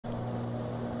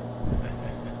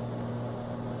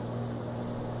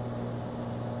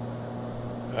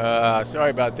Sorry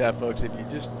about that, folks. If you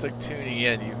just took tuning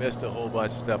in, you missed a whole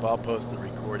bunch of stuff. I'll post the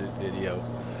recorded video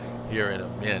here in a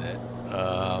minute.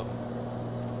 For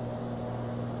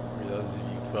those of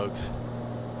you folks,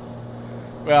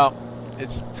 well,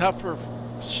 it's tougher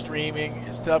streaming.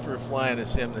 It's tougher flying a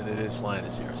sim than it is flying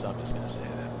a Cirrus. I'm just going to say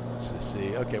that. Let's just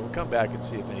see. Okay, we'll come back and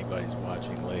see if anybody's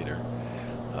watching later.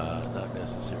 Not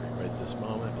necessary right this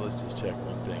moment, but let's just check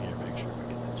one thing here. Make sure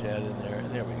we get the chat in there.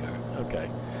 And there we go. Okay.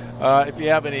 If you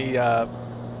have any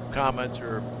comments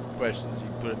or questions, you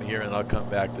can put them here, and I'll come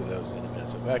back to those in a minute.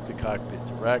 So back to Cockpit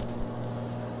Direct.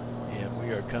 And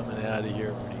we are coming out of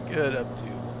here pretty good up to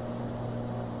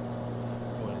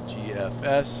going to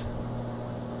GFS.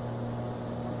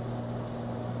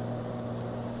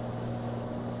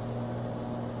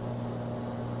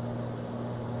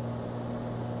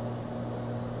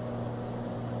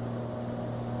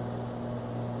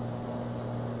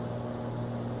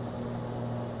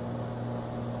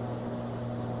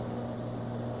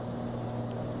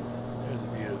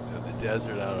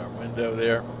 Desert out our window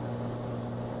there. Off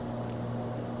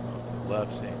to the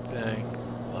left, same thing.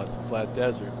 Lots of flat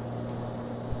desert.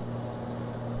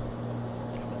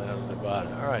 Coming out of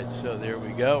Nevada. All right, so there we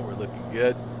go. We're looking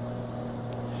good.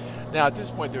 Now, at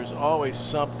this point, there's always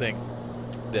something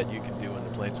that you can do in the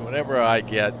plane. So whenever I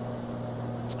get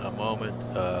a moment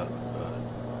of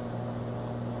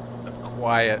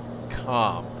quiet,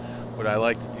 calm, what I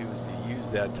like to do is to use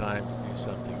that time to do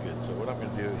something good. So what I'm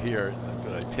going to do here,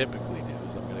 what I typically do,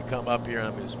 is I'm going to come up here and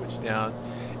I'm going to switch down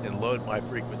and load my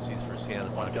frequencies for Santa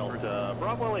Monica. Delta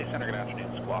Bravo LA Center, good afternoon,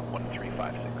 squawk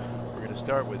 1356. We're going to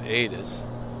start with ATIS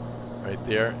right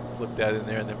there, flip that in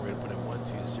there, and then we're going to put in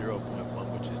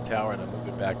 120.1, which is tower, and I'll move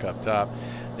it back up top.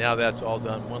 Now that's all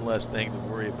done. One less thing to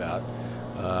worry about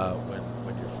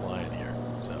when you're flying here.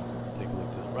 So let's take a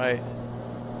look to the right.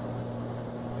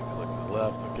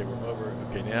 Left. Okay, we're over.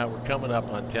 Okay, now we're coming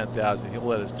up on 10,000. He'll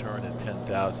let us turn at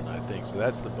 10,000, I think. So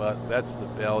that's the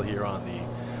bell here on the,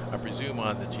 I presume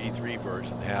on the G3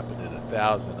 version happened at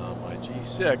 1,000. On my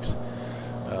G6,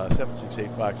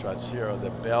 768 Foxtrot Sierra,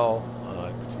 the bell,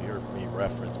 which you hear me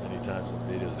reference many times in the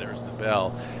videos, there's the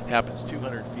bell, happens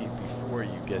 200 feet before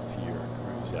you get to your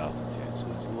cruise altitude. So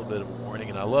it's a little bit of a warning,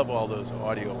 and I love all those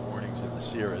audio warnings in the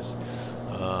Cirrus.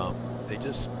 They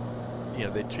just, you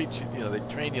know, they treat you, you know, they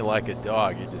train you like a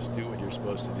dog. You just do what you're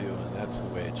supposed to do, and that's the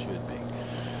way it should be.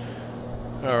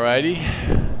 Alrighty,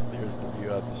 there's the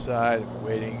view out the side, and we're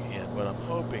waiting, and what I'm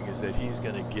hoping is that he's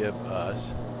going to give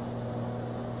us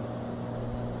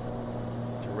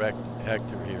direct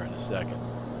Hector here in a second.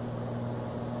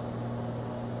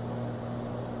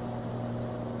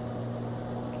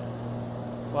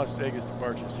 Las Vegas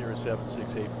departure, Cirrus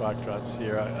 768 Foxtrot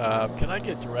Sierra. Can I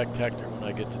get direct Hector when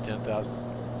I get to 10,000?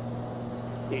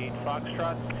 8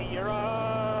 Foxtrot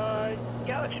Sierra.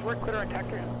 Yeah, that should work. Clear direct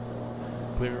Hector.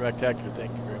 Clear direct Hector.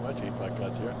 Thank you very much. 8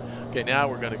 Foxtrot Sierra. Okay, now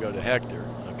we're going to go to Hector.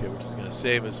 Okay, which is going to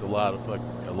save us a lot of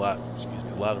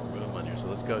room on here. So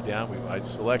let's go down. I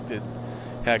selected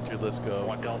Hector. Let's go.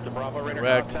 1 Delta Bravo.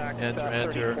 Direct.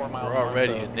 Enter. We're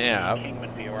already in nav.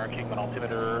 Kingman VOR, Kingman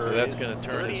altimeter. So that's going to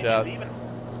turn us out. And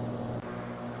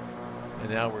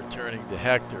now we're turning to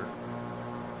Hector.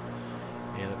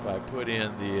 And if I put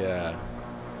in the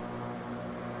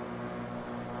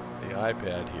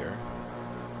iPad here,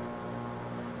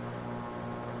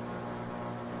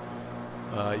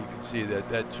 you can see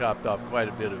that chopped off quite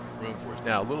a bit of room for us.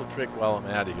 Now, a little trick while I'm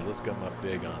out of here. Let's come up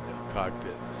big on the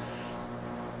cockpit.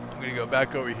 I'm going to go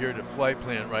back over here to flight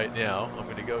plan right now. I'm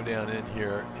going to go down in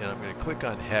here, and I'm going to click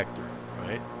on Hector,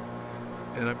 right?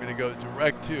 And I'm going to go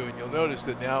direct to, and you'll notice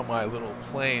that now my little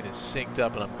plane is synced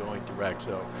up, and I'm going direct.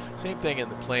 So same thing in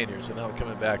the plane here. So now I'm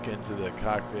coming back into the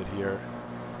cockpit here.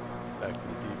 Back to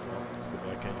the default. Let's go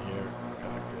back in here.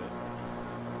 Cockpit.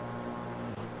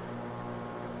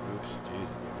 Oops, jeez,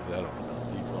 what was that all about?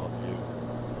 Default view.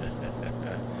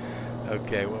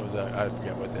 Okay, what was that? I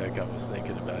forget what the heck I was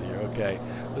thinking about here. Okay,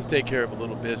 let's take care of a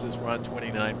little business. We're on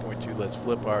 29.2. Let's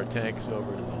flip our tanks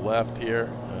over to the left here.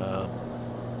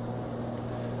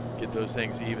 Get those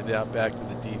things evened out back to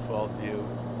the default view.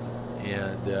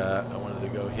 And I wanted to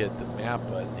go hit the map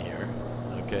button here.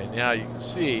 Okay, now you can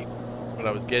see what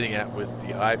I was getting at with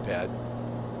the iPad.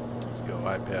 Let's go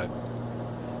iPad.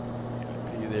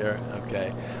 IP there.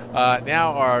 Okay.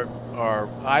 Now our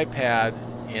iPad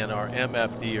and our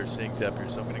MFD are synced up here,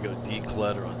 so I'm going to go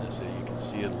declutter on this so you can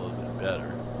see it a little bit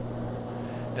better.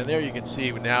 And there you can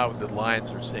see now the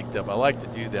lines are synced up. I like to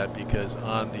do that because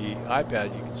on the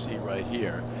iPad you can see right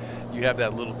here you have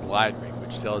that little glide ring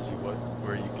which tells you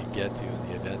where you could get to in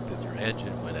the event that your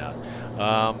engine went out.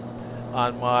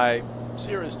 On my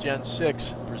Cirrus Gen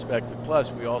 6 Perspective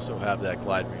Plus, we also have that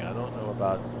glide ring. I don't know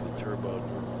about the turbo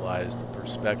normalized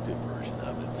perspective version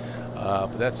of it,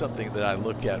 but that's something that I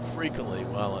look at frequently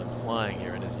while I'm flying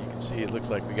here. And as you can see, it looks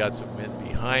like we got some wind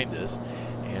behind us.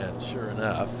 And sure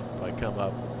enough, if I come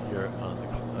up here on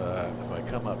the, if I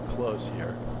come up close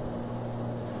here,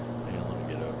 hang on, let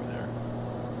me get over there.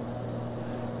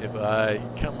 If I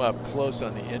come up close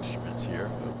on the instruments here,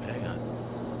 oh, hang on.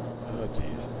 Oh,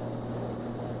 geez.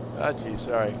 Oh, geez,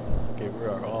 sorry. Okay, we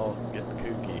are all getting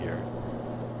kooky here.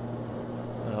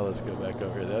 Now let's go back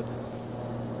over here.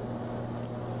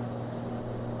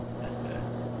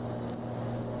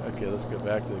 Okay, let's go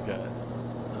back to the guy. I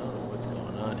don't know what's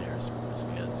going on here, sports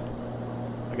fans.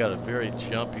 I got a very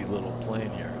jumpy little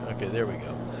plane here. Okay, there we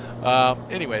go.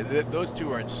 Anyway, those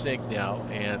two are in sync now,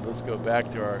 and let's go back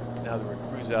to our, now that we're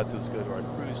cruise out, let's go to our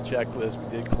cruise checklist. We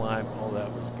did climb, all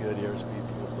that was good, airspeed,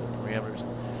 fuel flow parameters.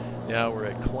 Now we're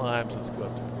at climbs, let's go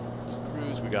up to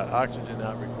cruise. We got oxygen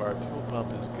not required, fuel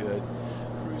pump is good,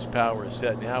 cruise power is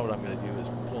set. Now what I'm going to do is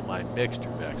pull my mixture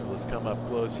back. So let's come up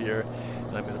close here,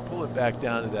 and I'm going to pull it back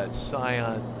down to that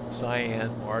cyan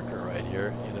marker right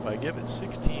here. And if I give it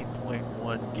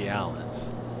 16.1 gallons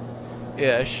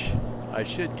ish, I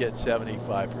should get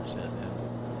 75%. And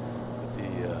with the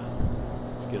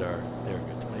let's get our, there we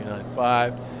go,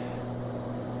 29.5.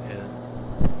 And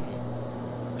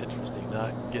interesting,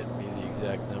 not getting me the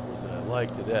exact numbers that I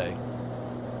like today.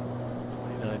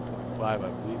 29.5, I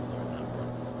believe, is our number.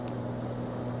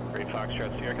 3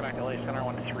 Foxtrot Sierra, come back to LA Center,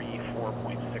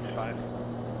 134.65.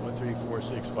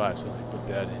 13465, so let me put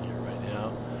that in here right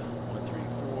now.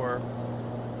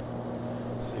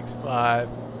 13465.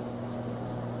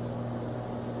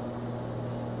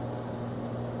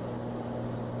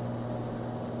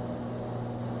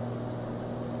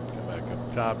 Let's come back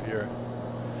up top here.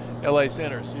 LA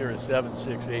Center, Cirrus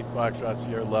 768 Foxtrot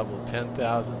Sierra, level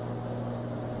 10,000.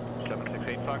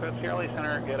 768 Foxtrot Sierra, LA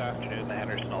Center, good afternoon. The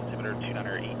Henderson altimeter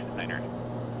 298.9er.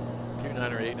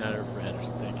 298.9er for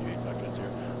Henderson. Thank you, 8 Foxtrot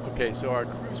Sierra. Okay, so our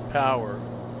cruise power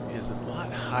is a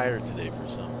lot higher today for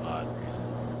some odd reason.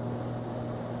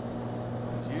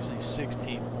 Because usually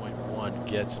 16.1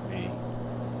 gets me.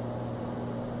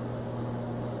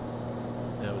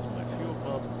 That was my fuel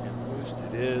pump and boost.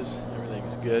 It is.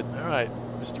 Everything's good. All right,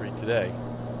 mystery today.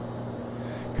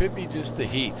 Could be just the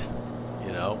heat,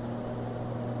 you know,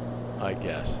 I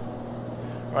guess.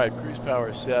 All right, cruise power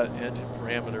is set. Engine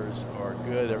parameters are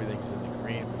good. Everything's in the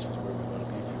green, which is where we want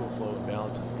to be. Fuel flow and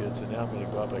balance is good. So now I'm going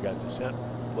to go up. I got descent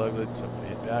loaded, so I'm going to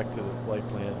hit back to the flight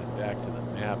plan and back to the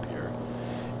map here.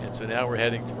 And so now we're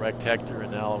heading direct Hector,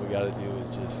 and now all we got to do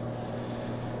is just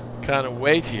kind of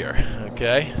wait here.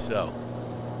 Okay, so.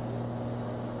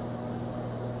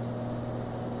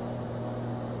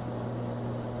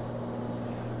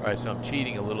 All right, so I'm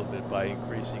cheating a little bit by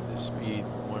increasing the speed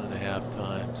 1.5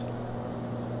 times.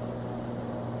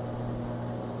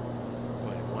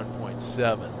 Going to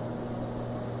 1.7.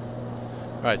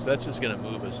 All right, so that's just going to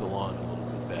move us along a little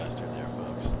bit faster there,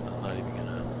 folks. I'm not even going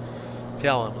to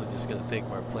tell them. I'm just going to think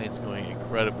our plane's going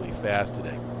incredibly fast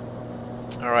today.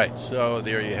 All right, so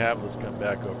there you have it. Let's come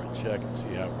back over and check and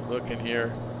see how we're looking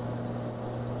here.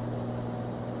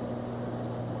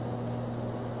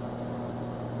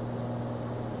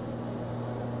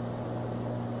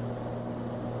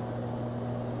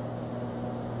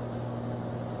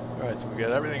 All right, so we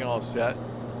got everything all set.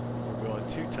 We're going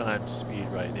 2 times speed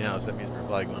right now, so that means we're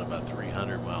probably going about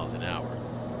 300 miles an hour.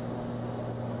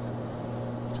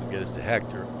 Which will get us to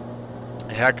Hector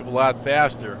a heck of a lot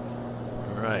faster.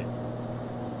 All right.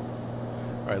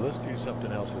 All right, let's do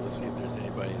something else here. Let's see if there's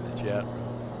anybody in the chat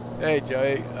room. Hey,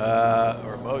 Joey,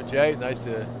 or Mo J, nice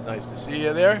to see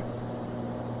you there.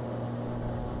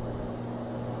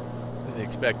 Didn't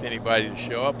expect anybody to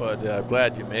show up, but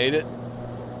glad you made it.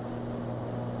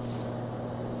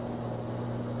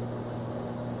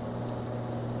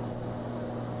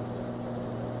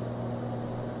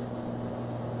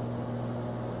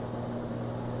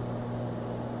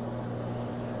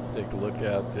 Take a look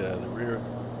at the rear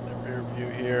view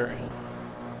here.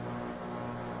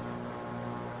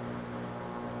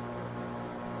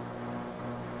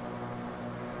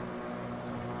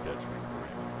 That's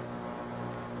recording.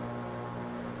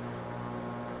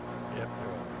 Yep,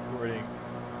 they're all recording.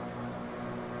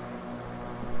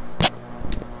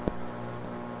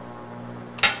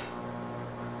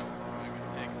 I'm going to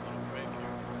take a little break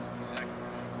here for just a second,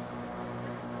 folks.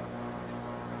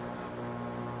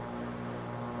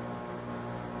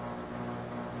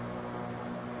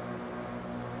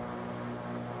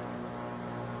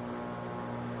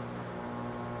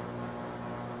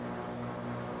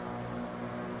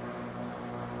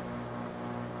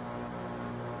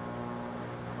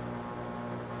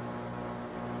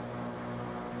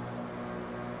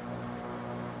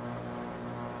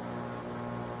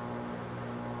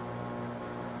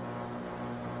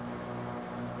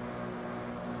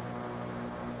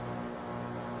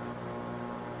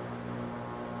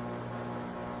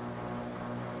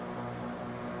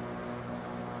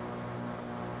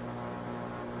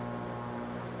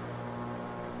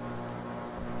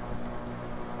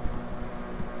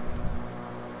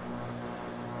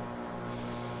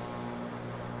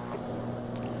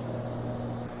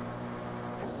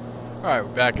 All right,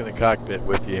 we're back in the cockpit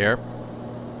with you here.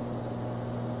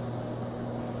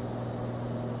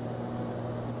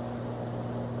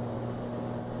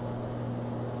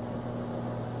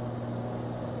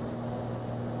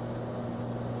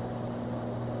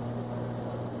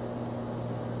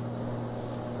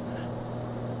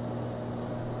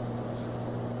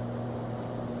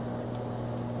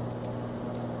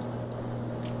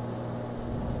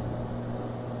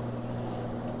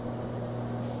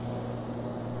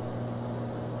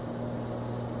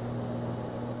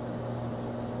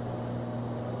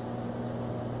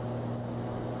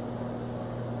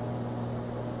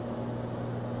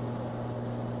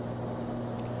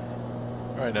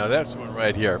 All right, now that's one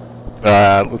right here.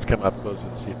 Let's come up close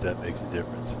and see if that makes a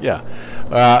difference. Yeah,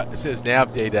 it says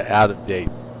nav data out of date.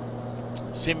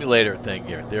 Simulator thing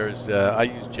here. There's I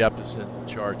use Jeppesen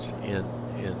charts in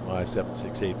my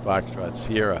 768 Foxtrot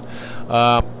Sierra.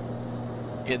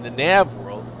 In the nav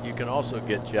world, you can also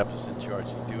get Jeppesen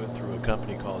charts. You do it through a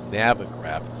company called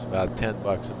Navigraph. It's about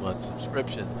 $10 a month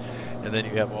subscription, and then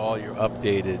you have all your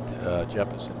updated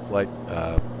Jeppesen flight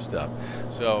stuff.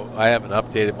 So I haven't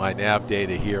updated my nav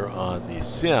data here on the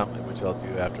sim, which I'll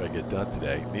do after I get done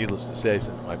today. Needless to say,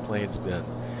 since my plane's been,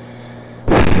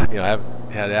 I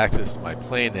haven't had access to my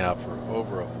plane now for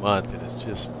over a month, and it's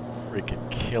just freaking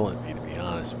killing me, to be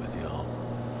honest with you. I'll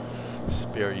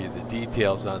spare you the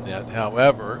details on that.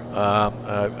 However,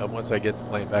 once I get the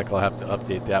plane back, I'll have to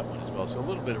update that one as well. So a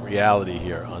little bit of reality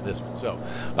here on this one. So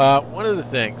one of the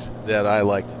things that I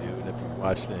like to do, and if you've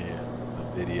watched any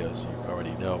of the videos, you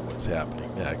already know what's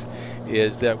happening next,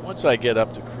 is that once I get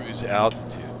up to cruise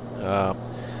altitude, to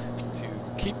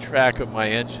keep track of my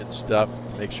engine stuff,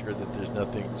 to make sure that there's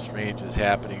nothing strange is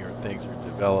happening or things are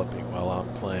developing while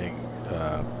I'm playing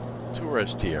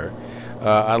tourist here.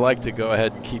 I like to go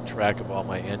ahead and keep track of all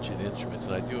my engine instruments,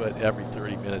 and I do it every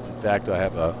 30 minutes. In fact, I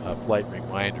have a flight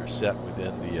reminder set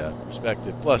within the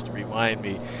Perspective Plus to remind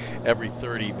me every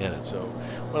 30 minutes. So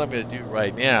what I'm going to do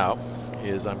right now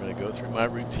is I'm going to go through my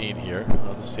routine here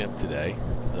on the sim today,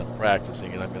 because I'm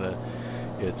practicing, and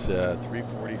it's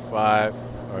 3:45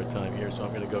 our time here, so I'm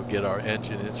going to go get our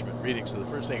engine instrument reading. So the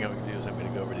first thing I'm going to do is I'm going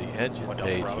to go over to the engine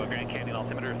page.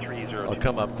 I'll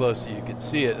come up close so you can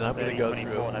see it, and I'm going to go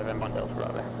through.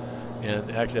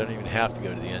 And actually, I don't even have to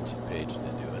go to the engine page to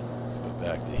do it. Let's go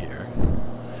back to here.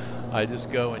 I just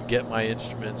go and get my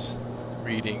instruments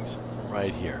readings from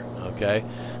right here. Okay,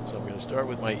 so I'm going to start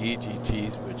with my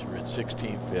EGTs, which are at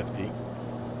 1650.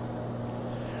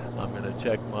 I'm going to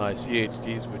check my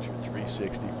CHTs, which are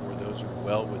 364. Those are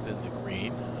well within the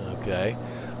green. Okay,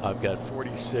 I've got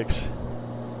 46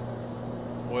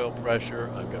 oil pressure.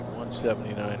 I've got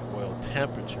 179 oil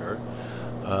temperature.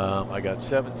 I got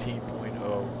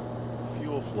 17.0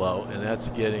 fuel flow, and that's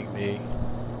getting me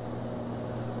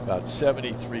about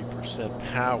 73%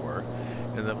 power.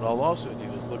 And then what I'll also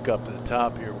do is look up at the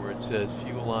top here where it says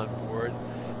fuel on board.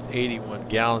 It's 81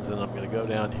 gallons, and I'm going to go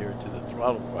down here to the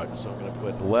throttle quadrant. So I'm going to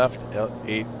put left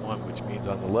 81, which means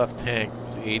on the left tank it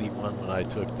was 81 when I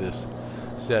took this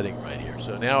setting right here.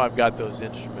 So now I've got those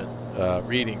instrument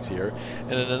readings here,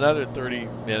 and in another 30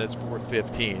 minutes,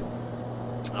 4:15,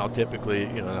 I'll typically,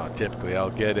 I'll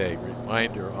get a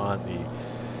reminder on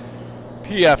the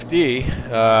PFD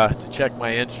to check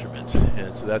my instruments,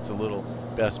 and so that's a little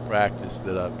best practice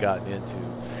that I've gotten into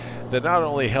that not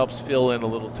only helps fill in a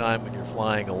little time when you're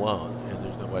flying alone and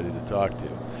there's nobody to talk to,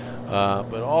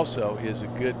 but also is a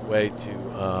good way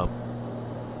to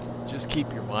just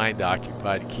keep your mind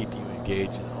occupied, keep you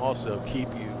engaged, and also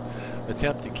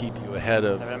attempt to keep you ahead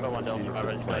of the proceedings of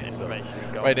the plane. So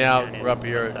right now we're up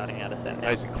here,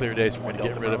 nice and clear day, so we're going to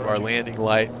get rid of our landing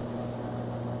light.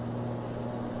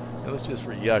 And let's just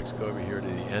for yucks go over here to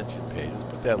the engine page. Let's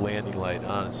put that landing light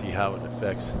on and see how it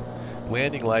affects.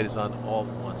 Landing light is on alt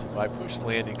 1. So if I push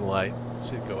landing light, it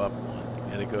should go up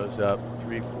 1, and it goes up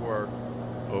 3, 4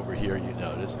 over here, you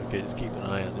notice. Okay, just keep an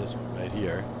eye on this one right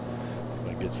here. See if I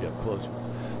can get you up close.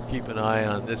 Keep an eye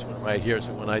on this one right here.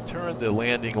 So when I turn the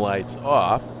landing lights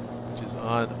off, which is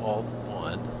on alt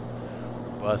 1,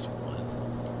 or bus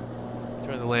 1,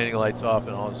 turn the landing lights off,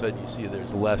 and all of a sudden you see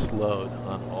there's less load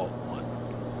on alt 1.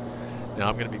 Now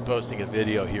I'm going to be posting a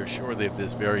video here shortly of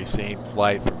this very same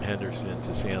flight from Henderson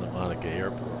to Santa Monica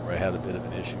Airport, where I had a bit of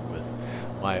an issue with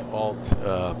my alt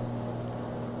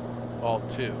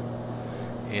 2,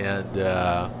 and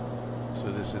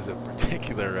so this is a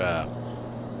particular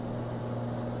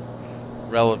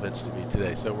relevance to me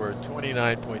today. So we're at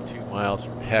 29.2 miles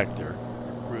from Hector.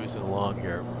 We're cruising along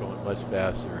here. We're going much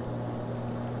faster.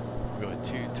 We're going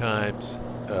 2 times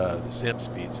the sim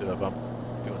speed. So if I'm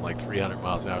doing like 300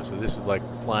 miles an hour, so this is like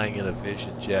flying in a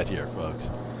Vision jet here, folks.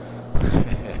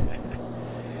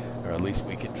 Or at least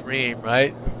we can dream,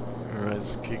 right? All right,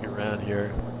 let's kick around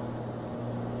here.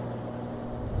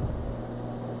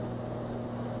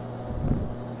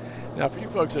 Now, for you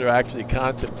folks that are actually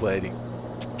contemplating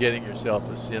getting yourself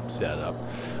a sim setup,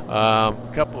 a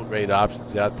couple of great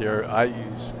options out there. I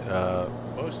use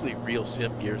mostly real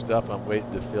sim gear stuff. I'm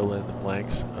waiting to fill in the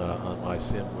blanks on my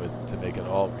sim to make it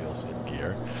all real sim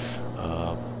gear.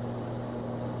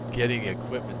 Getting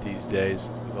equipment these days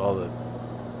with all the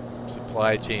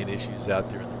supply chain issues out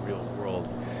there in the real world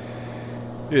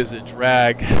is a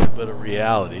drag, but a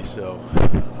reality. So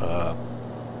there's a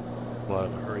lot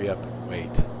of hurry up and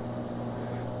wait.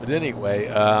 But anyway,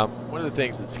 one of the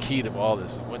things that's key to all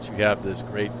this is once you have this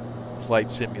great flight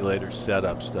simulator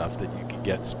setup stuff that you can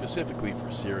get specifically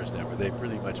for Cirrus now, where they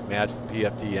pretty much match the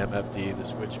PFD, MFD, the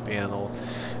switch panel,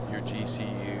 your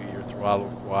GCU, your throttle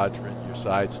quadrant, your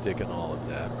side stick, and all of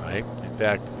that, right? In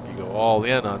fact, if you go all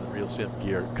in on the real sim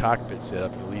gear cockpit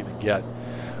setup, you'll even get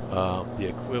the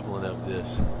equivalent of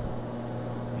this,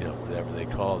 you know, whatever they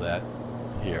call that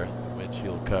here, the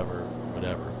windshield cover,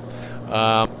 whatever.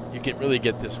 You can really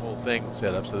get this whole thing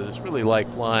set up so that it's really like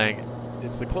flying.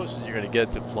 It's the closest you're going to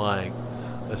get to flying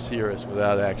a Cirrus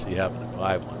without actually having to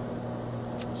buy one.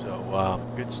 So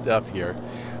good stuff here.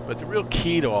 But the real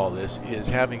key to all this is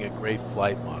having a great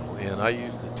flight model. And I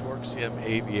use the Torque Sim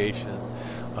Aviation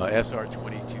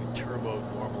SR22 Turbo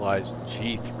Normalized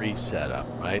G3 setup,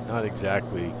 right? Not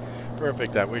exactly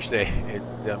perfect. I wish they had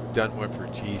done one for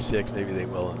G6. Maybe they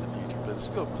will in the future, but it's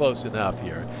still close enough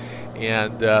here.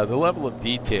 And the level of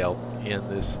detail in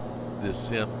this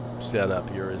sim setup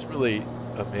here is really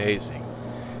amazing,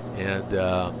 and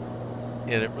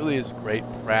it really is great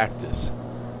practice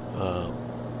to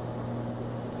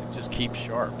just keep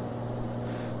sharp.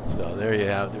 So there you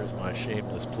have, there's my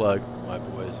shameless plug for my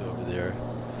boys over there.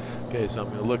 Okay, so I'm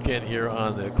going to look in here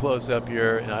on the close-up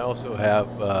here, and I also have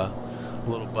a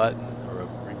little button or a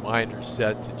reminder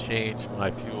set to change my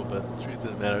fuel, but the truth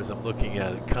of the matter is I'm looking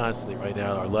at it constantly right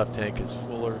now. Our left tank is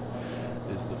fuller,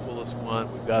 is the fullest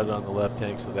one. We've got it on the left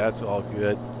tank, so that's all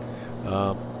good.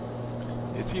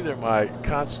 It's either my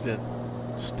constant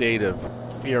state of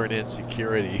fear and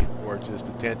insecurity or just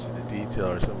attention to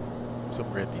detail or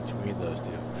somewhere in between those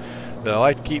two. But I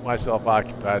like to keep myself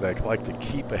occupied. I like to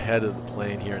keep ahead of the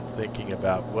plane here and thinking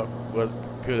about what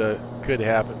could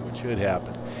happen, what should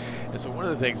happen. And so one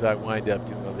of the things I wind up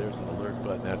doing, oh, there's an alert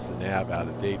button, that's the nav out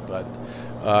of date button,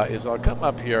 is I'll come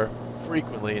up here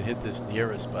frequently and hit this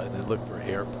nearest button and look for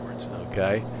airports,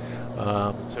 okay?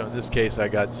 And so in this case I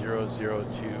got 002,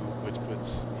 which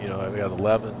puts, you know, I've got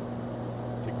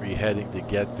 11-degree heading to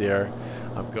get there.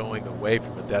 I'm going away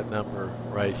from it. That number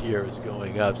right here is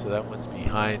going up, so that one's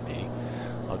behind me.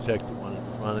 I'll check the one in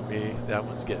front of me. That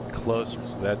one's getting closer,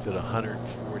 so that's at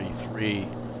 143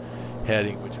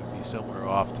 heading, which would be somewhere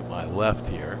off to my left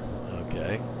here,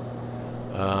 okay?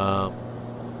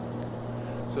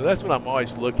 So that's what I'm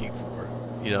always looking for,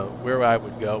 you know, where I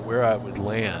would go, where I would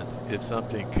land if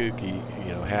something kooky,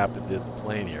 you know, happened in the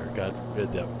plane here. God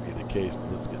forbid that would be the case,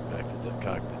 but let's get back to the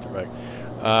cockpit direct.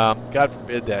 God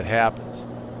forbid that happens.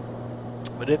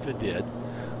 But if it did,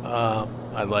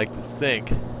 I'd like to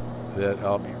think that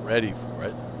I'll be ready for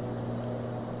it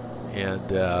and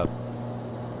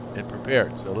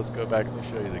prepared. So let's go back and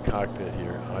show you the cockpit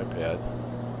here, iPad.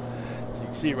 So you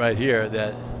can see right here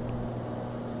that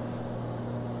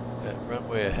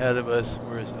runway ahead of us,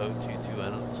 where's 022? I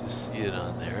don't just see it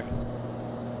on there.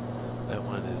 That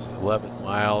one is 11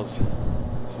 miles,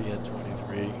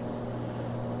 CN23,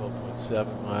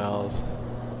 12.7 miles.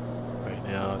 Right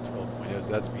now, 12.0,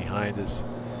 that's behind us.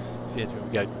 CN23, we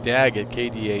got Daggett,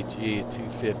 KDAG at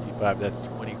 255, that's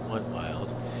 21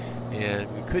 miles. And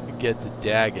we couldn't get to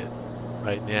Daggett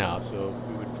right now, so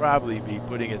we would probably be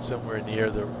putting it somewhere near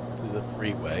to the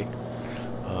freeway.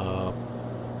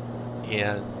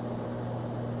 And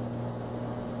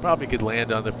probably could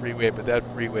land on the freeway, but that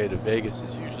freeway to Vegas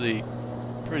is usually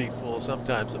pretty full,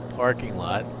 sometimes a parking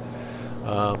lot.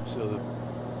 So the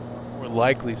more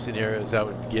likely scenario is I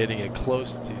would be getting it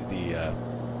close to the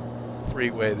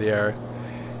freeway there,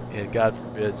 and God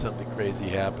forbid something crazy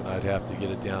happened, I'd have to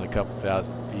get it down a couple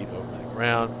thousand feet over the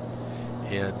ground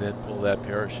and then pull that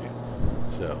parachute.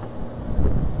 So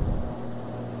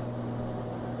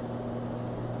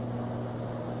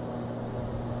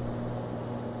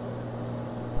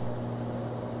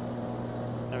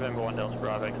November 1 Delta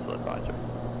Bravo, Missile Advisor.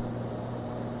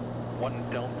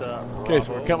 1 Delta Bravo. okay,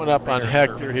 so we're coming up on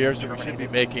Hector here, so we should be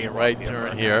making a right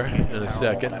turn here in a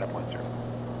second.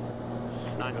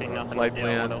 Flight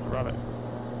plan.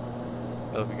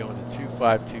 That'll be going to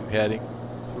 252 heading.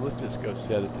 So let's just go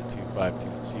set it to 252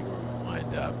 and see where we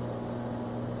wind up.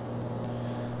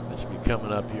 That should be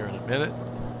coming up here in a minute.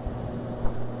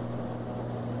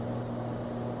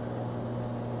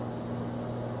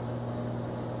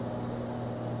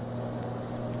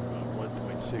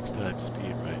 1.6 times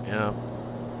speed right now.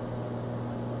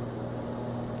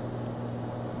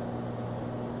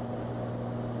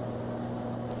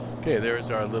 Okay, there's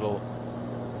our little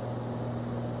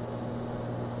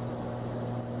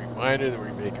reminder that we're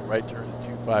going to make a right turn to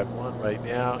 251 right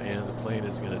now, and the plane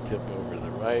is going to tip over to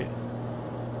the right.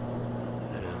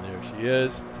 And there she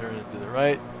is, turning to the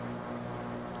right.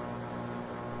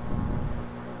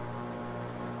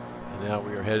 And now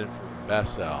we are heading for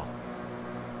Basel.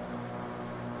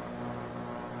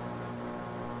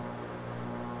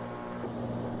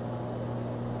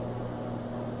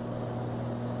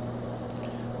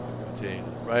 Rotating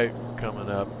to the right, we're coming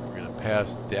up. We're going to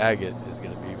pass Daggett, is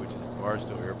going to be, which is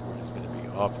Barstow Airport, is going to be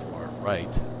off to our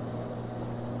right.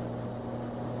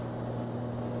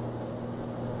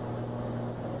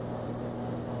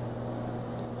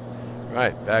 All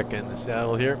right, back in the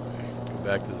saddle here. Go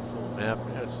back to the full map.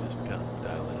 Let's just kind of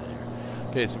dial it in here.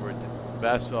 Okay, so we're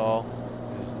Basel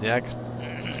is next.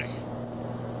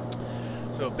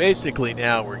 So basically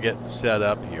now we're getting set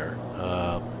up here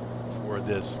for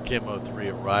this Chemo 3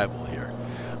 arrival here.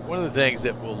 One of the things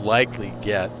that we'll likely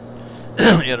get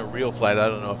in a real flight, I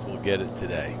don't know if we'll get it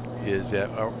today, is that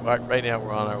right now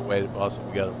we're on our way to Boston.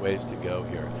 We got a ways to go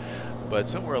here. But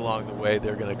somewhere along the way,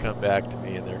 they're going to come back to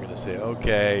me and they're going to say,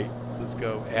 okay, let's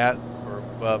go at or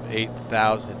above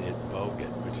 8,000 at Bogan,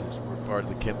 which is, we're part of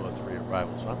the Chemo 3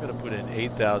 arrival. So I'm going to put in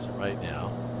 8,000 right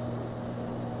now.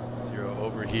 0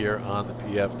 over here on the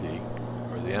PFD,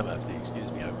 or the MFD,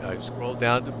 excuse me. I've scrolled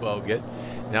down to Bogan.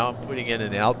 Now I'm putting in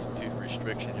an altitude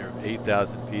restriction here of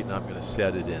 8,000 feet, and I'm going to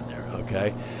set it in there,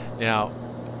 okay? Now,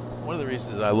 one of the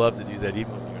reasons I love to do that,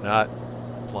 even when you're not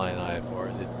flying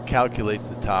IFR, is it calculates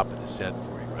the top of descent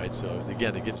for you, right? So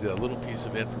again, it gives you that little piece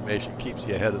of information, keeps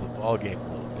you ahead of the ball game a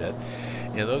little bit.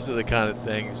 And those are the kind of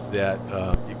things that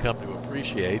you come to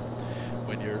appreciate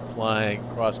when you're flying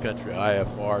cross-country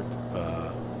IFR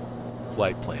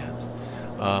flight plans,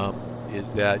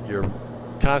 is that you're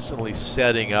constantly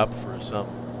setting up for some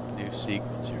new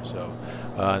sequence here. So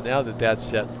now that that's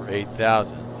set for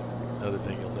 8,000, another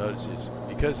thing you'll notice is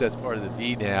because that's part of the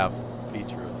VNAV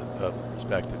feature of the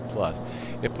Perspective Plus,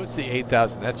 it puts the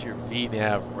 8,000, that's your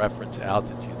VNAV reference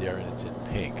altitude there, and it's in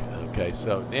pink. Okay,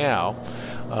 so now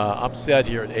I'm set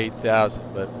here at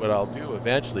 8,000, but what I'll do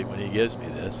eventually when he gives me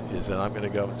this is that I'm going to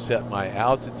go and set my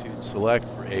altitude select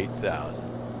for 8,000.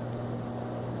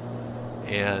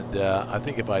 And I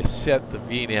think if I set the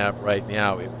VNAV right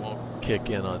now, it won't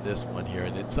kick in on this one here,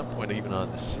 and at some point even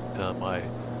on this my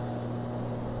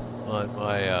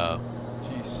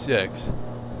G6,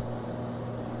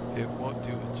 it won't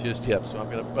do it just yet. So I'm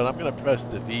gonna press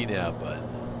the VNAV button.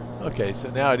 Okay, so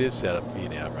now it is set up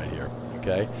VNAV right here.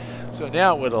 Okay, so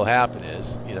now what'll happen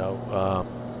is, you know,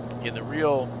 in the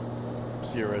real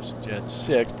Cirrus Gen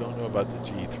 6, don't know about the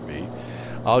G3,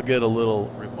 I'll get a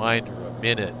little reminder a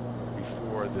minute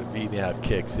before the VNAV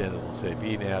kicks in. It'll say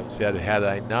VNAV set. Had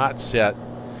I not set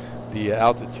the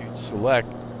altitude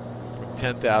select from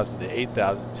 10,000 to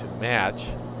 8,000 to match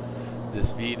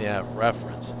this VNAV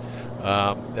reference,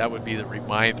 that would be the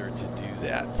reminder to do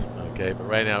that. Okay, but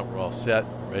right now we're all set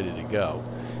and ready to go,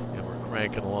 and we're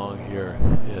cranking along here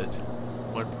at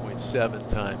 1.7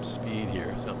 times speed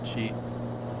here. So I'm cheating,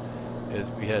 as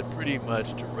we head pretty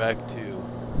much direct to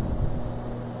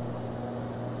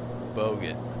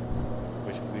Bogan,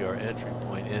 which will be our entry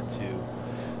point into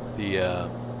the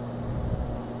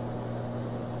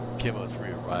Chemo 3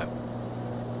 arrival.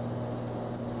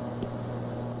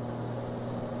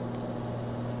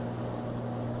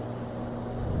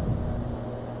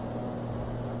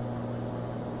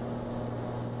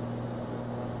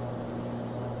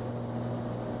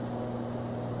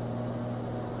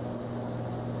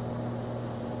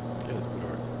 Okay, let's put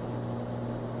our,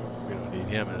 we don't need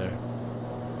him in there.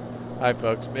 Hi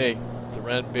folks, me.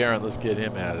 Ren Barron, let's get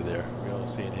him out of there. We've all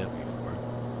seen him before.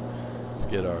 Let's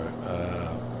get our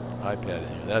iPad in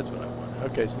here. That's what I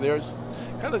want. Okay, so there's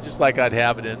kind of just like I'd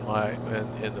have it in my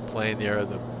in the plane there,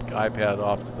 the iPad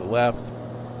off to the left,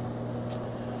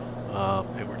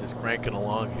 and we're just cranking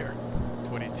along here.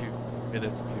 22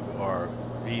 minutes to our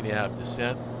VNAV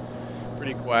descent.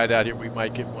 Pretty quiet out here. We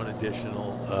might get one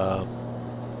additional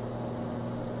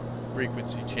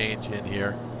frequency change in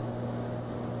here.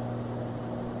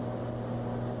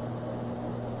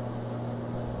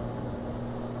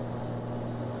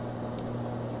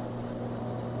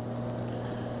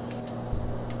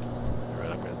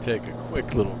 Take a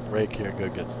quick little break here and go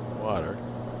get some water.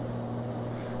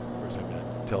 First I'm going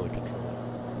to tell the controller.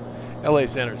 LA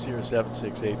Center, Cirrus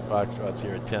 768 Foxtrot's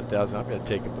here at 10,000. I'm going to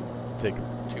take a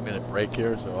 2-minute break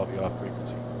here, so I'll be off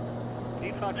frequency.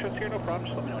 8 Foxtrot's here, no problem.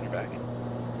 Just let me know when you're back.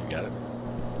 You got it.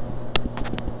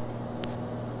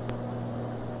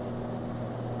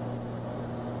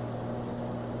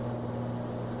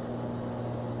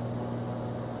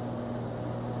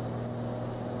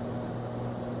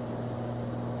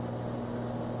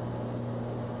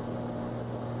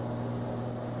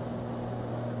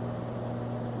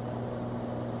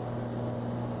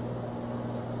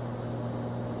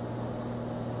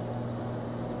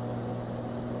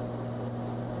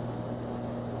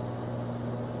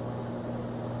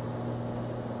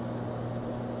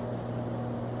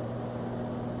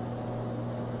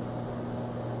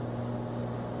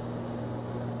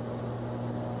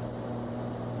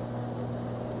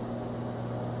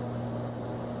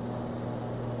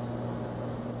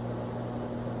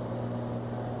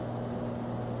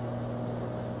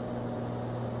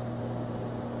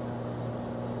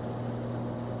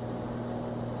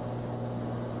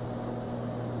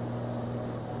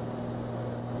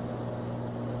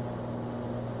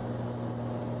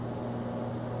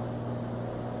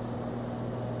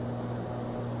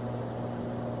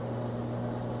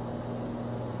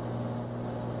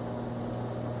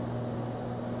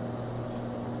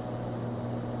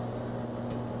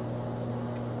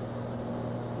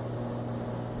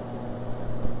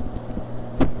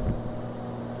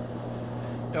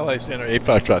 LA Center, 8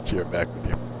 Foxtrot's here, back with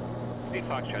you. 8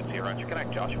 Foxtrot's here, roger.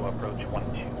 Connect Joshua, approach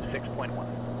 126.1.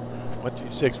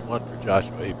 126.1 for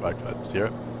Joshua, 8 Foxtrot's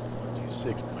here.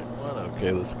 126.1,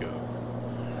 okay, let's go.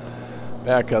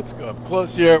 Back, let's go up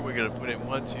close here. We're going to put in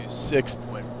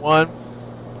 126.1.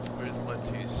 Where's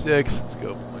 126? Let's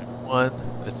go 0.1.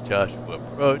 That's Joshua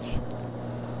approach.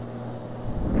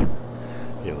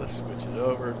 Okay, let's switch it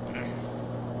over.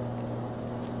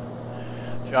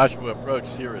 Joshua approach,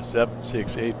 Cirrus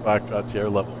 768 Foxtrot's here,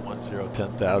 level 10,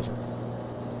 10,000.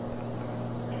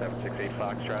 768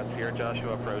 Foxtrot's here,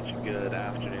 Joshua approach, good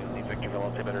afternoon. The Victorville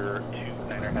altimeter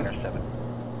 2997.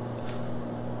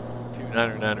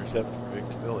 2997 for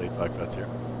Victorville, 8 Foxtrot's here.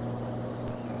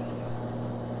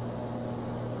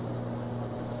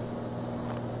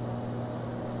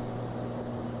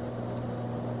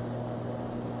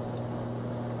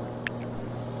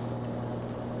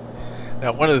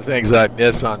 Now, one of the things I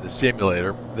miss on the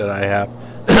simulator that I have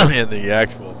in the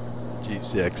actual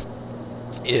G6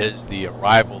 is the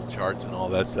arrival charts and all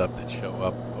that stuff that show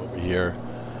up over here,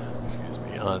 excuse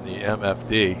me, on the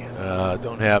MFD.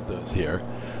 Don't have those here.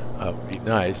 Would be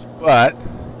nice, but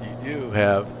you do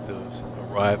have those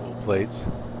arrival plates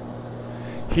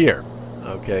here,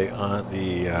 okay, on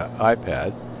the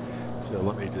iPad. So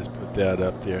let me just put that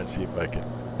up there and see if I can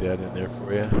put that in there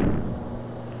for you.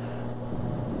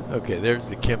 Okay, there's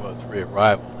the Chemo 3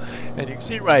 arrival. And you can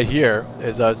see right here,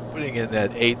 as I was putting in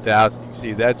that 8,000, you can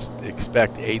see that's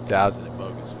expect 8,000 in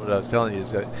bogus. What I was telling you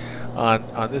is that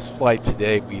on this flight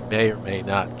today, we may or may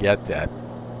not get that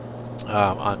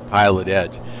on Pilot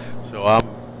Edge. So I'm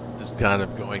just kind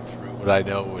of going through what I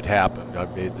know would happen.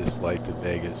 I've made this flight to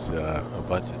Vegas a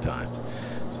bunch of times.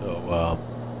 So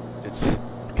it's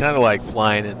kind of like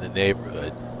flying in the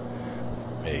neighborhood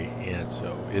for me. And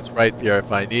so it's right there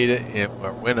if I need it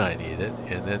or when I need it.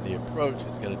 And then the approach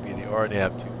is going to be the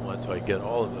RNAV 21, so I get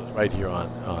all of those right here on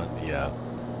the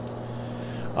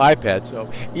iPad.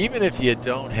 So even if you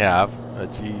don't have a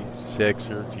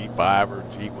G6 or G5 or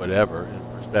G whatever in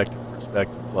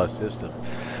Perspective Plus system,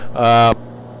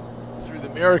 through the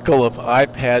miracle of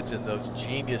iPads and those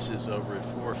geniuses over at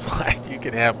ForeFlight, you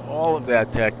can have all of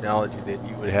that technology that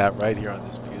you would have right here on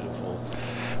this beautiful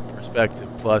Perspective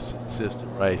Plus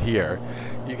system right here.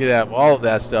 You could have all of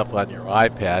that stuff on your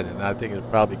iPad, and I think it would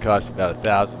probably cost about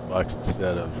 $1,000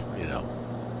 instead of, you know,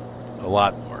 a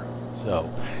lot more. So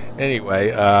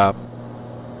anyway,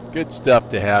 good stuff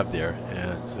to have there.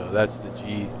 And so that's the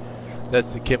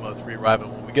Chemo 3 arrival.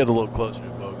 When we get a little closer to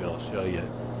Bogan, I'll show you.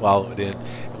 We'll follow it in,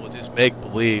 and we'll just make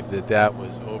believe that that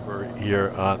was over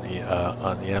here on the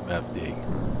MFD.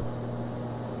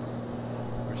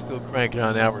 We're still cranking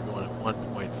on now. We're going at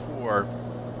 1.4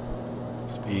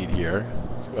 speed here.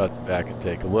 Let's go out the back and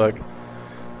take a look.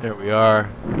 There we are.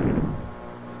 Do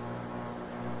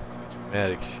a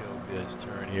dramatic showbiz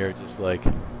turn here, just like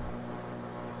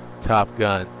Top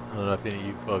Gun. I don't know if any of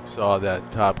you folks saw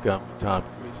that Top Gun with Tom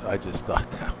Cruise. I just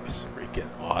thought that was freaking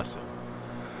awesome.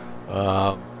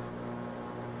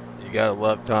 You gotta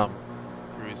love Tom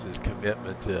Cruise's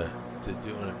commitment to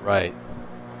doing it right.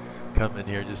 Come in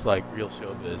here just like real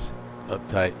showbiz,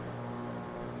 uptight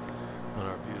on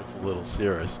our beautiful little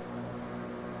Cirrus.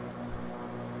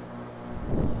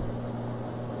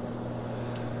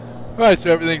 All right,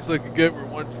 so everything's looking good. We're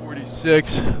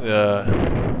 146.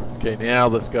 Okay, now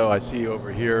let's go. I see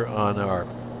over here on our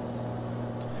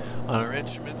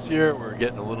instruments here, we're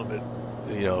getting a little bit,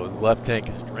 you know, the left tank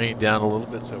is drained down a little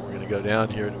bit, so we're going to go down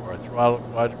here to our throttle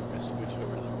quadrant. We're going to switch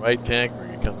over to the right tank. We're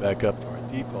going to come back up to our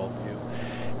default view,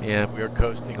 and we are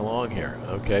coasting along here.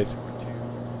 Okay, so we're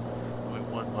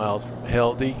 2.1 miles from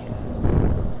Heldy,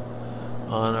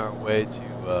 on our way to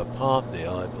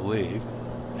Palmdale, I believe.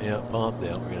 Yeah,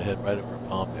 Palmdale. We're going to head right over to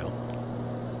Palmdale.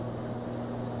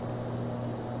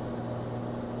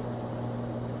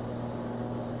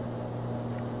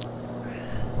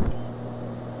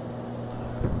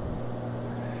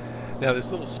 Now this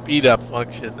little speed up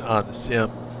function on the sim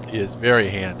is very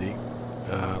handy.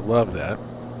 I love that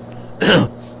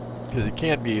because it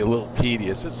can be a little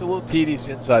tedious. It's a little tedious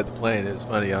inside the plane. It's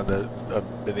funny, I've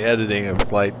been editing a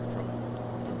flight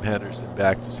from Henderson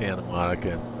back to Santa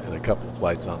Monica and a couple of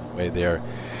flights on the way there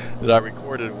that I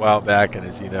recorded a while back, and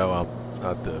as you know, I'm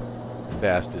not the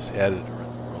fastest editor in the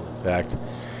world. In fact,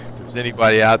 if there's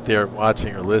anybody out there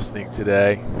watching or listening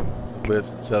today that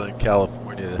lives in Southern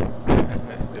California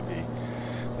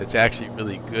that's actually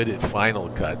really good at Final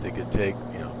Cut, that could take,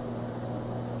 you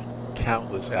know,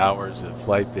 countless hours of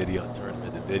flight video and turn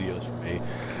them into videos for me,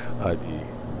 I'd be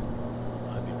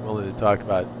willing to talk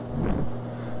about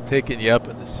taking you up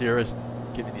in the Cirrus and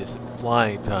giving you some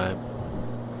flying time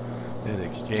in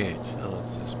exchange. I don't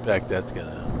suspect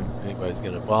anybody's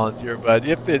gonna volunteer, but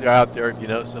if they're out there, if you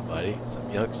know somebody,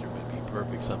 some youngster would be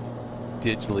perfect, some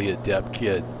digitally adept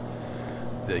kid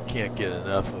that can't get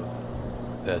enough of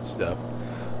that stuff,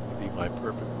 would be my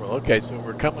perfect world. Okay, so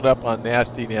we're coming up on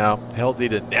Nasty now, Heldy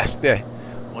to Neste,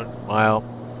 1 mile.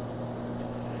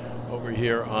 Over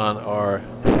here on our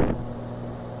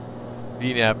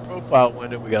VNAV profile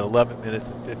window, we got 11 minutes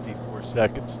and 54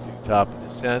 seconds to top of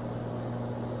descent.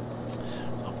 So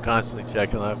I'm constantly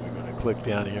checking that. We're going to click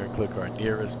down here and click our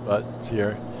nearest buttons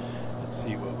here and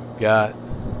see what we've got.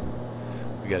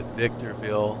 We got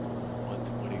Victorville,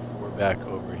 124 back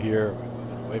over here. Are we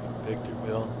moving away from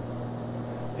Victorville?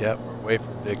 Yep, we're away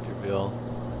from Victorville.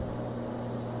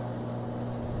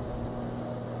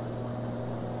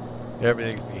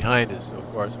 Everything's behind us so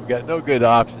far, so we got no good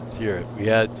options here. If we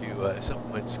had to, if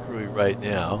something went screwy right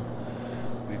now,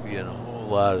 we'd be in a whole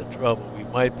lot of trouble. We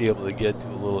might be able to get to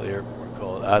a little airport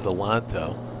called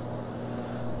Adelanto,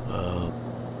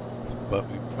 but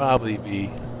we'd probably be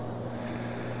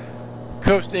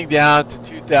coasting down to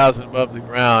 2,000 above the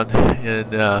ground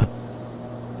and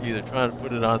either trying to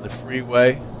put it on the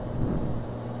freeway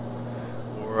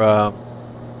or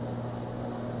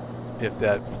if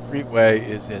that freeway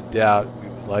is in doubt, we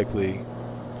would likely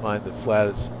find the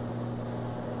flattest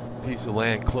piece of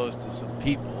land close to some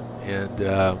people and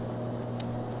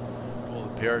pull the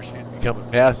parachute and become a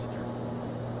passenger.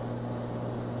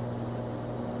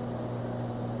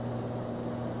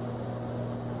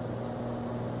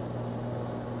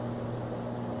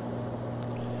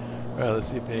 All right, let's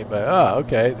see if anybody. Oh,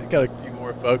 okay, they got a few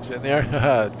more folks in there.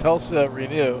 Tulsa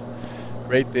Renew,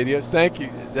 great videos. Thank you.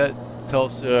 Is that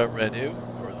Tulsa Renew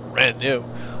or Renew?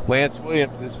 Lance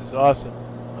Williams, this is awesome.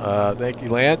 Thank you,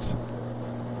 Lance.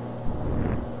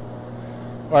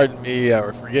 Pardon me,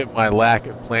 or forgive my lack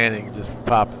of planning just for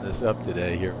popping this up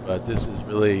today here, but this is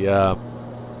really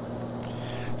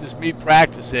just me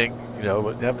practicing. You know,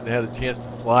 haven't had a chance to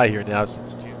fly here now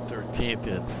since June 13th,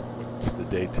 and what's the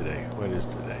date today? What is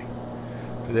today?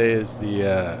 Today is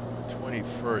the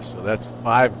 21st, so that's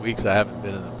 5 weeks I haven't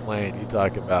been in the plane. You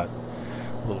talk about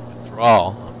a little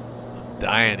withdrawal. I'm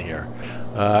dying here.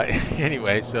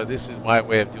 Anyway, so this is my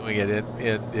way of doing it.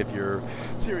 And if you're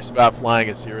serious about flying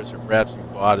a Cirrus, or perhaps you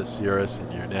bought a Cirrus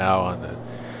and you're now on the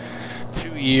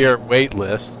 2-year wait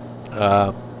list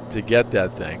to get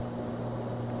that thing,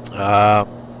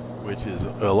 which is,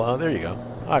 oh, there you go.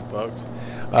 Hi, folks.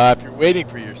 If you're waiting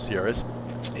for your Cirrus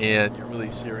and you're really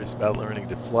serious about learning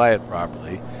to fly it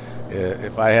properly,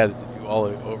 if I had to do all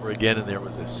over again and there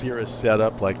was a Cirrus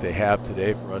setup like they have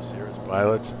today for us Cirrus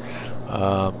pilots,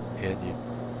 and you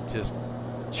just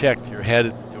checked your head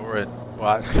at the door and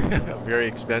bought a very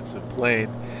expensive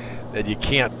plane that you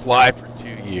can't fly for 2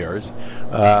 years,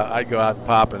 I'd go out and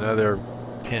pop another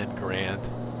 10 grand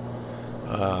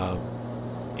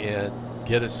and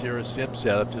get a Cirrus sim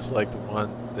setup just like the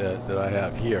one that I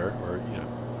have here, or you know,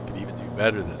 you could even do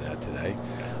better than that today,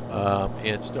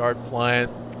 and start flying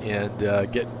and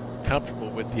getting comfortable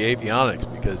with the avionics,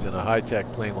 because in a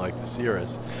high-tech plane like the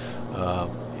Cirrus,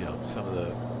 you know, some of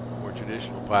the more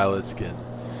traditional pilots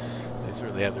they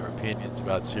certainly have their opinions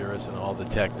about Cirrus and all the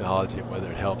technology and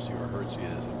whether it helps you or hurts you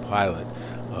as a pilot.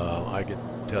 I can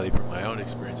tell you from my own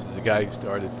experience as a guy who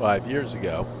started 5 years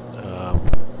ago,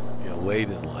 you know, late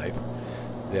in life,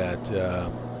 that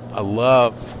I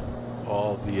love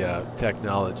all the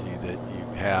technology that you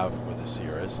have with the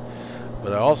Cirrus,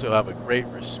 but I also have a great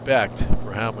respect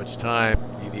for how much time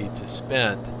you need to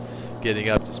spend getting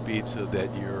up to speed so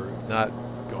that you're not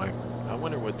going, I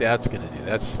wonder what that's going to do.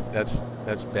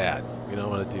 That's bad. We don't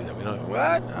want to do that. We don't. What?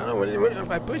 I don't know. What,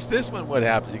 if I push this one, what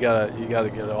happens? You gotta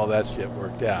get all that shit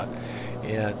worked out.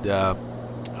 And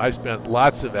I spent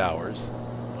lots of hours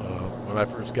when I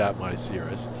first got my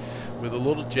Cirrus with a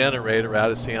little generator out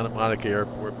of Santa Monica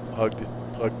Airport,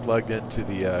 plugged into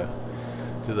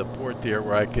the port there,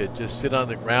 where I could just sit on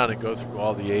the ground and go through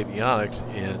all the avionics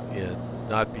and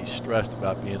not be stressed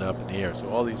about being up in the air. So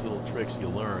all these little tricks you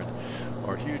learn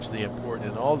are hugely important,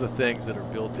 and all the things that are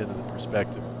built into the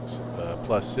Perspective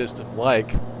Plus system,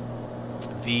 like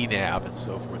VNAV and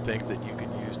so forth, things that you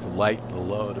can use to lighten the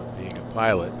load of being a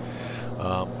pilot,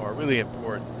 are really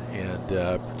important, and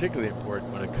particularly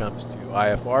important when it comes to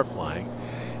IFR flying.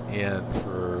 And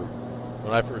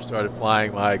when I first started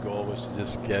flying, my goal was to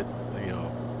just get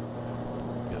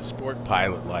a sport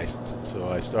pilot license, and so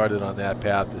I started on that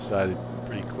path. Decided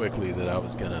pretty quickly that I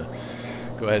was going to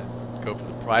go ahead and go for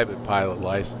the private pilot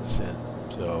license, and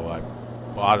so I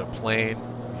bought a plane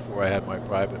before I had my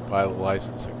private pilot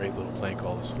license, a great little plane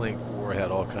called the Sling 4.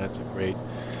 Had all kinds of great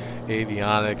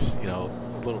avionics,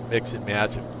 a little mix and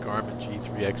match of Garmin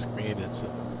G3X screen and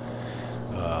some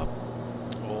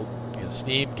old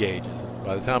steam gauges. And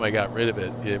by the time I got rid of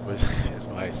it, it was, as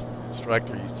my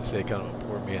instructor used to say, kind of a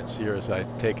poor man's Cirrus.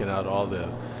 I'd taken out all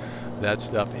that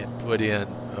stuff and put in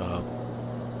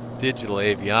digital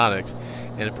avionics,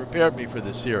 and it prepared me for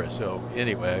the Cirrus. So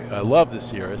anyway, I love the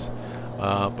Cirrus,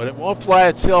 but it won't fly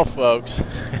itself, folks.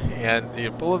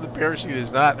 And pulling the parachute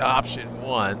is not option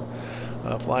one.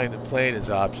 Flying the plane is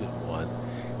option one.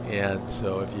 And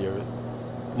so if you're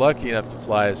lucky enough to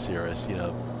fly a Cirrus,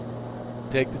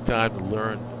 take the time to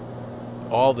learn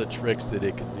all the tricks that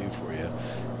it can do for you,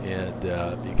 and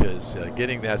because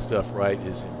getting that stuff right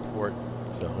is important.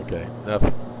 So okay, enough.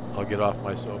 I'll get off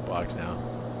my soapbox now.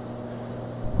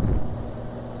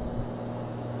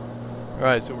 All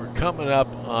right, so we're coming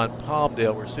up on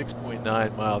Palmdale. We're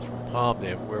 6.9 miles from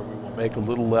Palmdale, where we will make a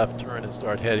little left turn and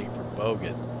start heading for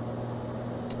Bogan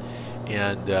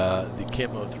and the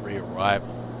Kimmo 3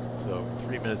 arrival. So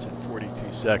 3 minutes and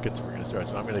 42 seconds we're going to start.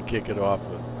 So I'm going to kick it off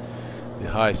of the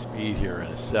high speed here in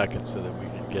a second so that we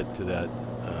can get to that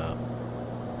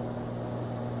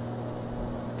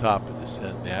top of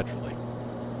descent naturally.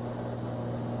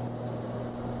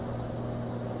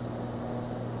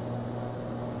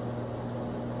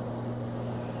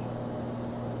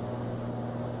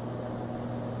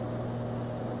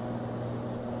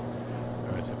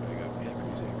 So I'm going to go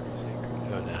increase.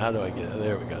 Oh, now how do I get it?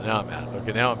 There we go. Now I'm at it.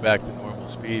 Okay, now I'm back to normal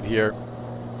speed here.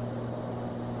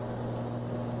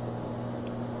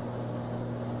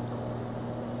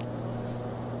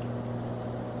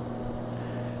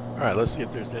 All right, let's see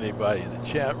if there's anybody in the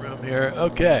chat room here.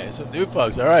 Okay, some new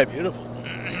folks. All right, beautiful.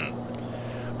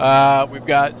 We've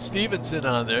got Stevenson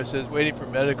on there. Says, waiting for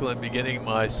medical and beginning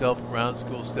my self-ground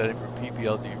school study for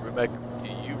PPL. Do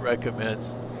you recommend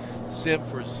sim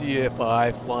for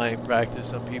CFI flying practice?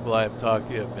 Some people I have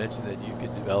talked to have mentioned that you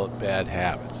can develop bad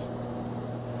habits.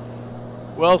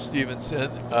 Well,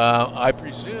 Stevenson, I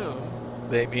presume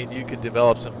they mean you can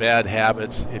develop some bad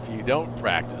habits if you don't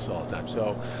practice all the time.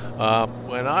 So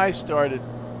when I started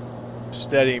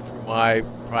studying for my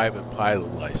private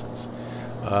pilot license,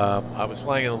 I was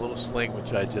flying in a little Sling,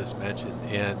 which I just mentioned,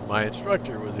 and my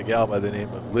instructor was a gal by the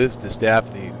name of Liz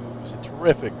DeStaffney, who was a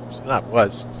terrific,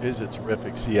 is a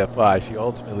terrific CFI. She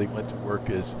ultimately went to work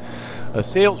as a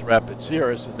sales rep at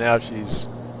Cirrus, and now she's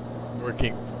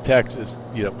working from Texas,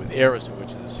 with Cirrus,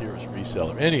 which is a Cirrus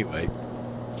reseller. Anyway,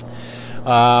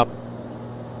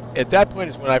 at that point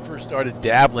is when I first started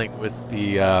dabbling with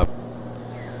the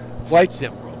flight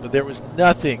sim world, but there was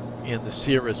nothing in the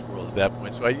Cirrus world at that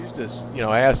point. So I used this,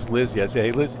 I asked Lizzie, I said,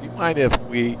 hey Liz, do you mind if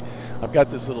I've got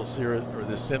this little Cirrus, or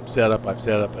this sim setup I've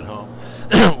set up at home,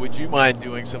 would you mind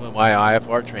doing some of my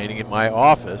IFR training in my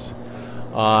office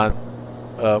on,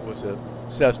 was a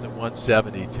Cessna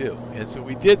 172? And so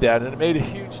we did that, and it made a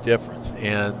huge difference.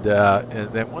 And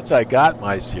then once I got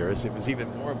my Cirrus, it was even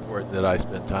more important that I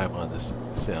spend time on this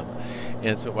sim.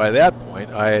 And so by that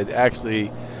point, I had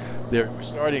actually, there were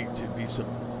starting to be some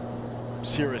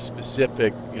Cirrus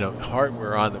specific,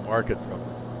 hardware on the market from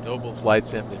Noble Flight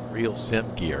Sim and Real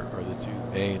Sim Gear are the two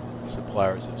main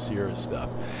suppliers of Cirrus stuff.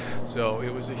 So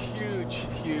it was a huge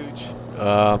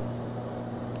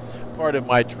part of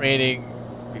my training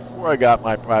before I got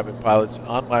my private pilots,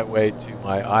 on my way to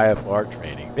my IFR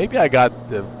training. Maybe I got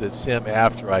the sim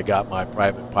after I got my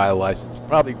private pilot license,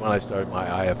 probably when I started my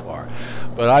IFR.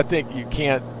 But I think you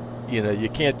can't do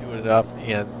it enough.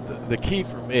 And the key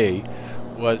for me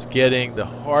was getting the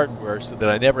hardware so that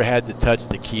I never had to touch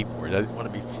the keyboard. I didn't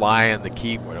want to be flying the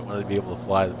keyboard. I wanted to be able to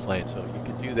fly the plane. So you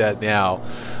can do that now,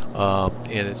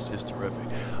 and it's just terrific.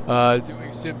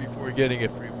 Doing sim before getting a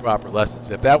free proper lessons.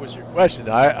 If that was your question,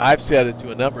 I've said it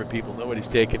to a number of people. Nobody's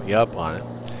taken me up on it,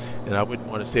 and I wouldn't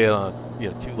want to say it on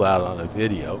too loud on a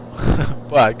video,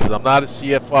 but because I'm not a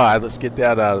CFI, let's get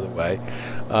that out of the way.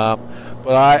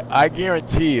 But I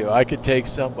guarantee you, I could take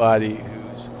somebody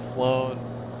who's flown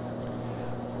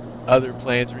other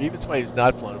planes, or even somebody who's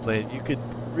not flown a plane. You could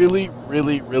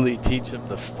really teach them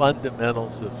the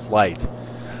fundamentals of flight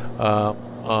on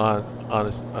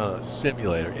a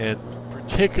simulator. And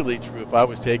particularly true if I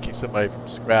was taking somebody from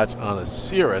scratch on a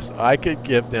Cirrus, I could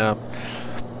give them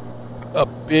a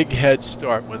big head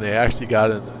start when they actually got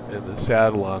in the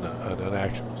saddle on an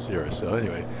actual Cirrus. So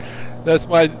anyway, that's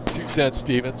my 2 cents,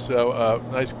 Stephen. So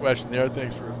nice question there.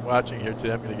 Thanks for watching here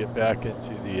today. I'm going to get back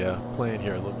into the plane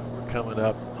here a little bit. We're coming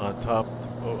up on top.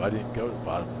 Oh, I didn't go to the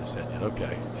bottom of the descent yet.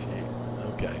 Okay.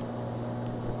 Okay.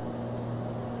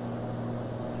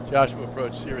 Joshua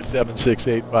approach Cirrus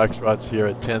 768 Foxtrot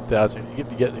Sierra at 10,000. You could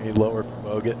be getting any lower for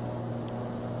Bogut.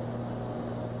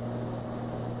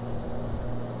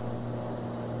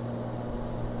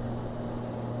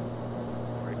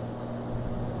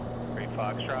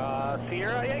 Foxtrot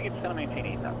Sierra, yeah, you can still maintain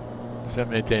 8,000. Still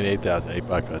maintain 8,000, 8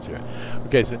 Foxtrot Sierra.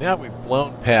 Okay, so now we've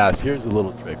blown past, here's a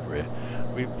little trick for you.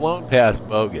 We've blown past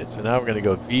Bogut, so now we're going to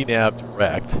go VNAV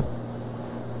direct.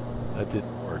 That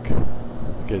didn't work.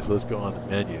 Okay, so let's go on the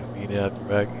menu. VNAV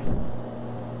direct.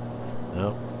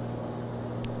 No.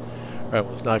 All right,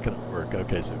 well, it's not going to work.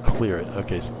 Okay, so clear it.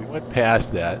 Okay, so we went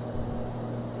past that.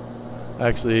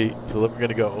 Actually, so we're going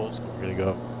to go old school. We're going to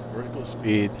go vertical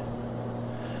speed.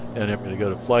 And I'm going to go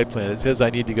to flight plan. It says I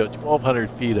need to go 1,200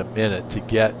 feet a minute to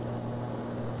get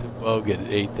to Bogut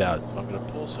at 8,000. So I'm going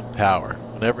to pull some power.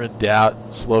 Whenever in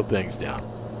doubt, slow things down.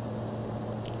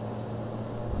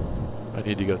 I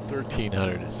need to go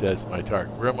 1,300, it says my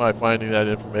target. Where am I finding that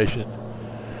information?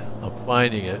 I'm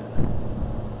finding it.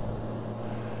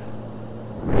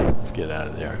 Let's get out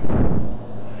of there.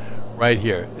 Right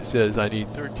here. It says I need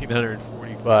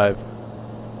 1,345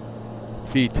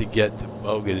 feet to get to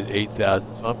Bogut at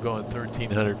 8,000. So I'm going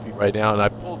 1,300 feet right now, and I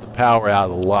pulled the power out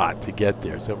a lot to get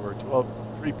there. So we're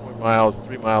 3 miles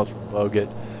from Bogut,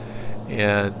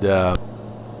 and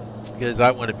because I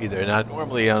want to be there. Now,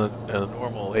 normally on a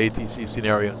normal ATC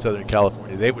scenario in Southern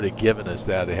California, they would have given us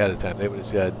that ahead of time. They would have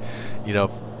said,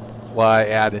 fly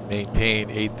at and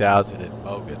maintain 8,000 at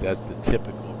Bogut. That's the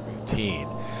typical routine.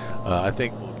 I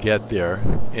think we'll get there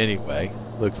anyway,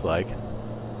 looks like.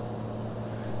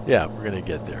 Yeah, we're going to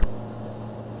get there.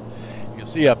 You'll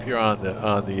see up here on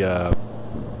the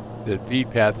V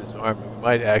path is armed. We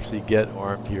might actually get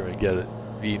armed here and get a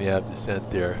VNAV descent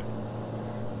there.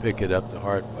 Pick it up the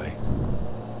hard way.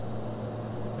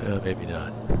 Maybe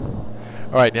not.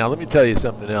 All right, now let me tell you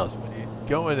something else. When you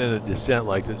go in a descent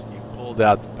like this and you pulled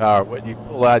out the power, what you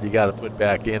pull out, you got to put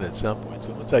back in at some point.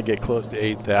 So once I get close to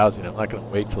 8,000, I'm not going to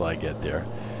wait till I get there.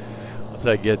 Once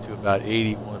I get to about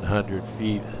 8,100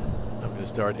 feet, I'm going to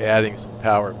start adding some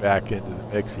power back into the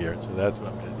mix here. And so that's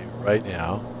what I'm going to do right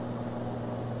now.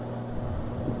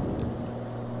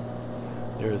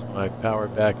 There's my power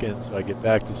back in, so I get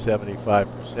back to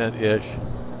 75%-ish.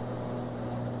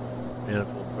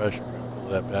 Manifold pressure, we're going to pull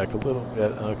that back a little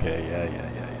bit. Okay,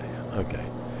 yeah. Okay.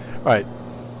 All right.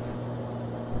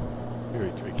 Very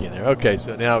tricky in there. Okay,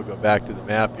 so now we'll go back to the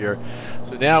map here.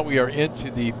 So now we are into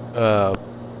the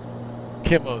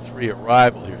Chemo 3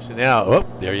 arrival here. So now, oh,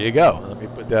 there you go. Let me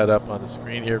put that up on the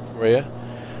screen here for you.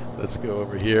 Let's go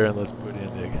over here and let's put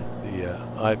in the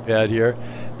iPad here.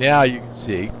 Now you can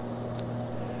see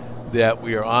that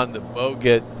we are on the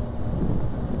Bogut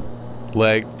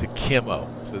leg to Chemo.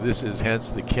 So this is hence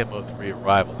the Chemo 3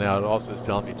 arrival. Now it also is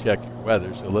telling me check your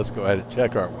weather. So let's go ahead and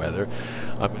check our weather.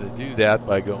 I'm going to do that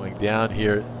by going down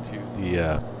here to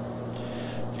the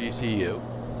GCU.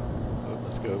 Oh,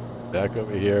 let's go back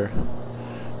over here.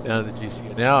 Down to the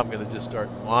GCU. Now I'm going to just start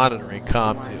monitoring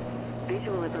COM2.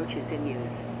 Visual approaches in use.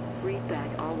 Read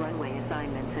back all runway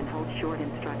assignments and hold short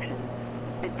instructions.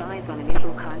 Advise on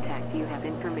initial contact. You have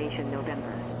information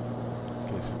November.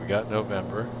 Okay, so we got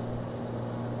November.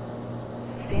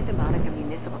 Santa Monica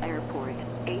Municipal Airport.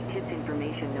 8 hits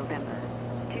information November.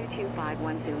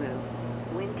 22510 Zulu.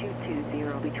 Wind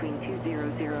 220 between 200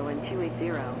 and 280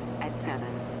 at 7.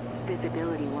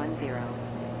 Visibility 10.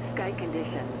 Sky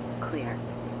condition clear.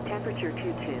 Temperature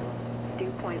 22,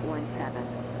 dew point 17,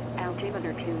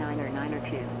 altimeter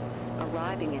 29902.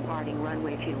 Arriving and parting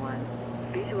runway 21.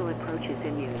 Visual approaches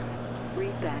in use.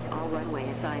 Read back all runway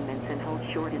assignments and hold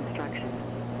short instructions.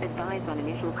 Advise on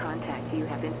initial contact. You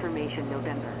have information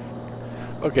November.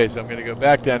 Okay, so I'm going to go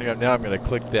back down here. Now I'm going to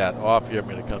click that off here. I'm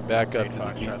going to come back up to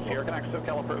the default. Sierra Connect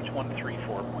SoCal approach 134.2.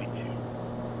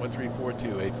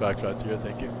 1342, 8 Foxtrot Sierra,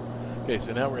 thank you. Okay,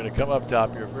 so now we're going to come up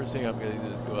top here. First thing I'm going to do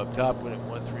is go up top at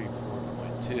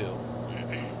 134.2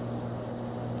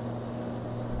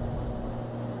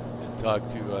 and talk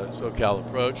to SoCal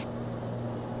approach.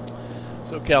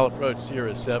 SoCal approach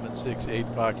Sierra 768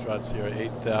 Foxtrot Sierra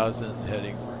 8000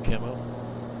 heading for Kimmo.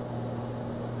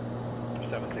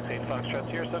 768 Foxtrot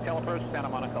Sierra SoCal approach Santa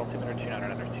Monica altimeter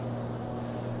 29902.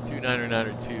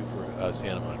 29902 for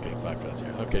Santa Monica, 8 Foxtrot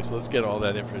Sierra. Okay, so let's get all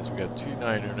that information. We've got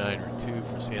 29902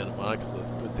 for Santa Monica, so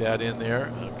let's put that in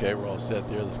there. Okay, we're all set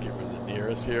there. Let's get rid of the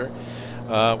nearest here.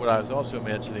 What I was also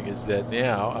mentioning is that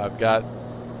now I've got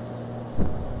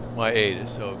my ATIS,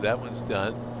 so that one's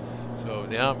done. So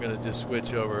now I'm going to just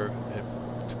switch over and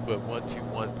to put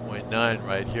 121.9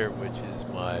 right here, which is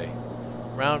my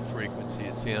ground frequency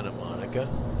at Santa Monica.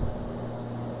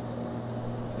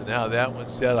 So now that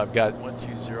one's set. I've got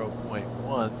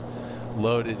 120.1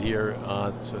 loaded here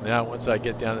on. So now once I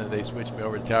get down and they switch me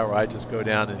over to tower, I just go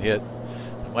down and hit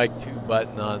the mic 2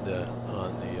 button on the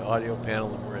audio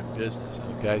panel and we're in business.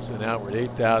 Okay, so now we're at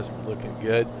 8,000. We're looking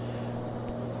good.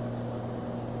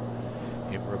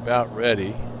 And we're about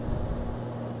ready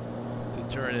to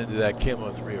turn into that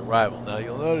Kimmo 3 arrival. Now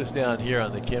you'll notice down here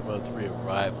on the Kimmo 3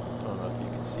 arrival, I don't know if you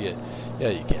can see it. Yeah,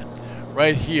 you can.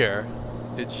 Right here,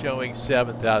 it's showing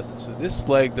 7,000. So this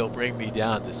leg, they'll bring me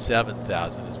down to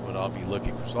 7,000 is what I'll be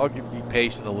looking for. So I'll be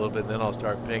patient a little bit, and then I'll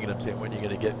start pinging them, saying, when are you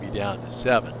going to get me down to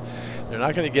 7? They're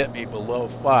not going to get me below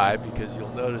 5 because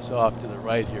you'll notice off to the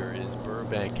right here is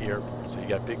Burbank Airport. So you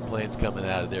got big planes coming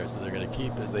out of there. So they're going to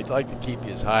keep it. They'd like to keep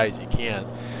you as high as you can.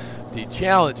 The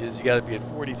challenge is you got to be at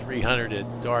 4,300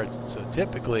 at darts, and so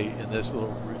typically in this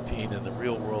little routine in the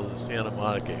real world of Santa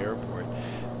Monica Airport,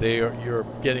 you're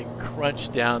getting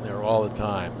crunched down there all the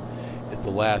time at the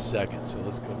last second. So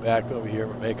let's go back over here.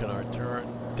 We're making our turn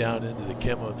down into the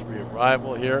Kimmo 3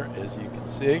 arrival here, as you can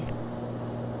see.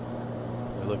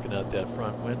 We're looking out that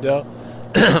front window.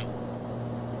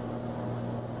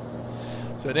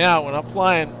 So now when I'm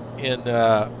flying in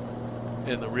the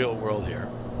real world here,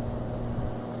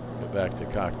 back to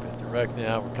cockpit direct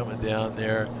now. We're coming down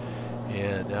there,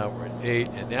 and now we're at 8,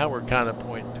 and now we're kind of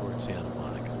pointing towards Santa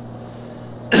Monica.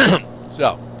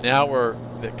 So now we're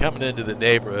coming into the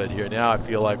neighborhood here. Now I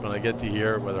feel like when I get to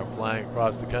here, whether I'm flying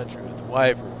across the country with the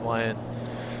wife or flying,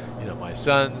 you know, my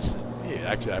sons. Yeah,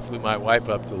 actually, I flew my wife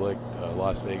up to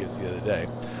Las Vegas the other day.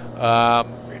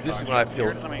 This is when I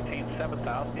feel. Maintain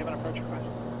 7,000. Do you have an approach request?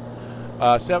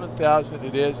 7,000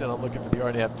 it is, and I'm looking for the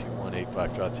RNAV 218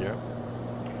 Foxtrot here.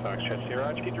 Foxtrot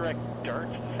Sierra, RHP direct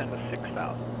darts descend to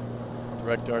 6,000.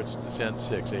 Direct darts descend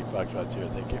 6, 8 Foxtrot Sierra,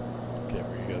 thank you. Okay,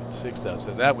 we're going to go to 6,000.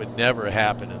 So that would never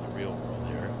happen in the real world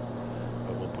here.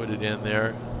 But we'll put it in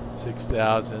there,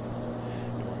 6,000.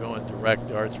 And we're going direct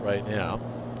darts right now.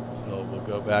 So we'll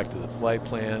go back to the flight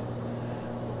plan.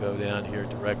 We'll go down here,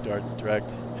 direct darts,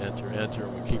 direct, enter, enter,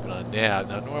 and we keep it on nav.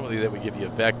 Now normally that would give you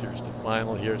vectors to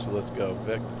final here, so let's go.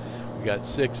 We got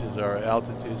 6 as our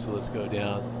altitude, so let's go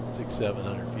down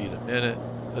 700 feet a minute.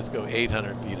 Let's go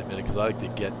 800 feet a minute because I like to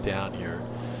get down here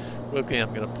quickly.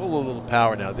 I'm going to pull a little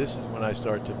power now. This is when I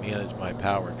start to manage my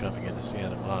power coming into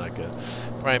Santa Monica,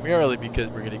 primarily because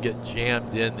we're going to get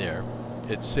jammed in there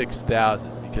at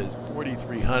 6,000 because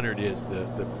 4,300 is the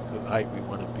height we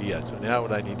want to be at. So now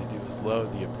what I need to do is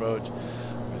load the approach.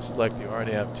 I'm going to select the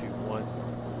RNAV 21.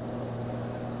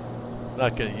 I'm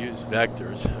not going to use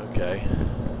vectors. Okay.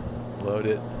 Load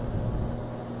it.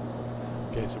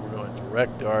 Okay, so we're going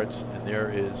direct darts, and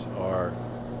there is our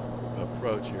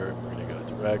approach here. And we're going to go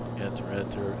direct, enter,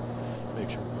 enter. Make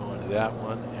sure we're going to that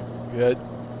one, and we're good.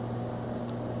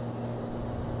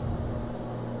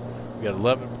 We got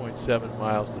 11.7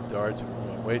 miles to darts, and we're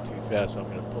going way too fast, so I'm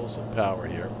going to pull some power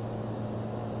here.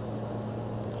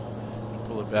 I'm going to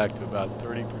pull it back to about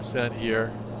 30%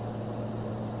 here.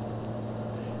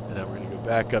 And then we're going to go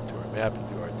back up to our map and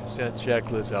do our descent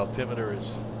checklist. Altimeter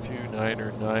is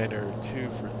 29902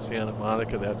 for Santa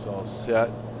Monica. That's all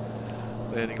set.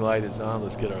 Landing light is on.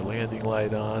 Let's get our landing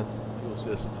light on. Fuel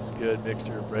system is good.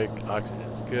 Mixture, brake,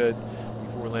 oxygen is good.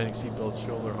 Before landing, seatbelt,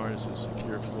 shoulder harnesses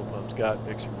secure. Fuel pumps got.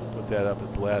 Mixture, we'll put that up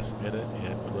at the last minute,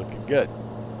 and we're looking good. So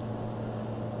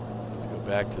let's go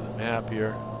back to the map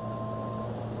here.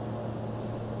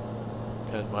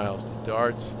 10 miles to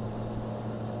darts.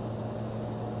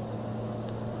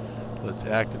 Let's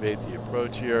activate the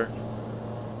approach here.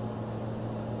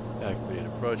 Activate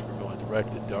approach. We're going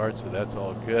direct to dart, so that's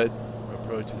all good.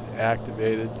 Approach is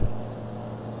activated.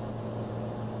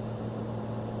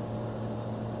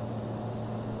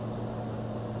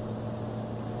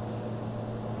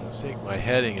 I'm going to sync my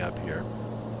heading up here.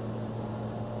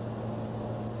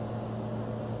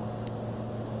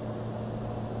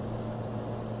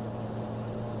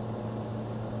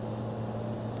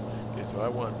 Okay, so I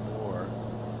want more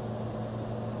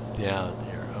down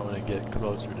here. I want to get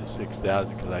closer to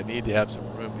 6,000 because I need to have some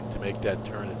room to make that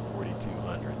turn at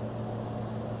 4,200.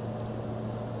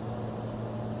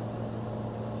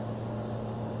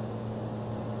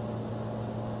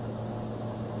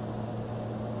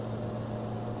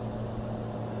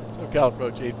 So Cal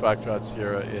approach 8 Foxtrot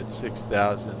Sierra at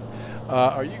 6,000.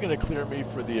 Are you going to clear me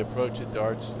for the approach at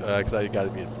darts? Because I got to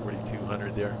be at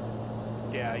 4,200 there.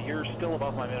 Yeah, you're still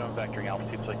above my minimum vectoring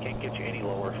altitude, so I can't get you any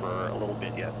lower for a little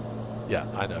bit yet. Yeah,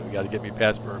 I know. You got to get me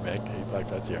past Burbank. 8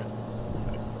 Foxtrot Sierra.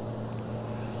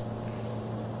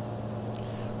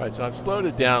 All right, so I've slowed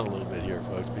it down a little bit here,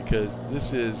 folks, because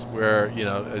this is where, you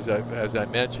know, as I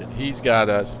mentioned, he's got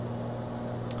us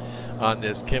on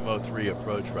this Chemo 3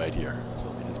 approach right here. So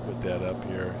let me just put that up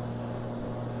here.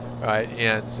 All right,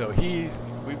 and so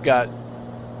we've got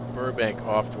Burbank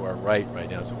off to our right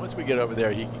now. So once we get over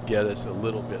there, he can get us a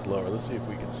little bit lower. Let's see if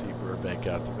we can see Burbank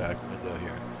out the back window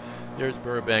here. There's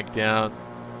Burbank down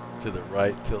to the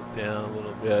right, tilt down a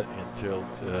little bit, and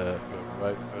tilt, go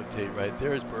right, rotate right.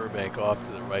 There's Burbank off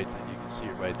to the right, that you can see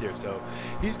it right there. So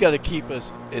he's got to keep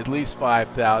us at least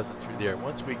 5,000 through there.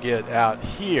 Once we get out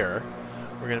here,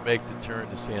 we're going to make the turn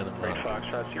to Santa Monica.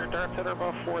 Foxtrot Sierra, darts at or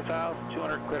above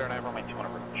 4,200, clear and I have my 200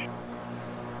 approach.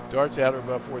 Darts at or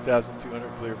above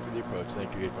 4,200, clear for the approach.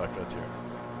 Thank you, 8 Foxtrot Sierra.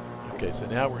 Okay, so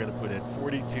now we're going to put in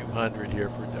 4,200 here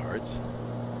for darts.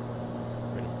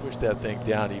 We're going to push that thing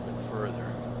down even further.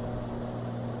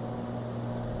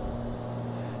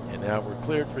 And now we're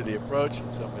cleared for the approach,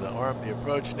 and so I'm going to arm the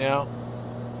approach now.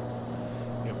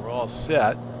 And we're all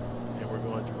set, and we're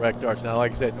going direct darts. Now,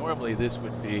 like I said, normally this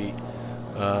would be,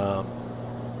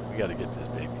 we got to get this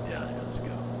baby down here. Let's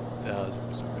go.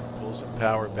 1,000. So we're going to pull some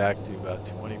power back to about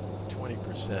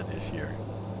 20%-ish here.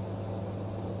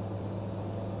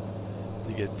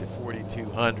 To get to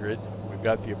 4,200, we've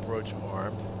got the approach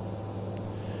armed.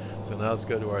 So now let's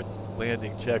go to our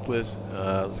landing checklist.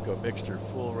 Let's go mixture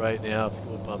full right now.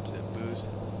 Fuel pumps in boost.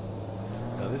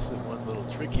 Now this is one little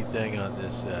tricky thing on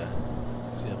this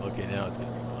sim. Okay, now it's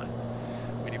going to be fine.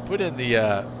 When you put in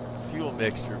the fuel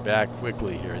mixture back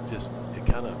quickly here, it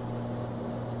kind of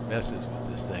messes with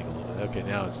this thing a little bit. Okay,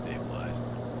 now it's stabilized.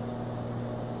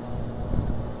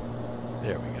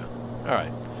 There we go. All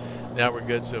right, now we're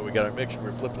good. So we got our mixture.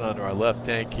 We're flipping onto our left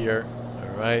tank here.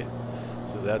 All right,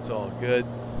 so that's all good.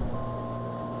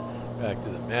 Back to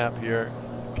the map here.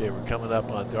 Okay, we're coming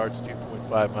up on darts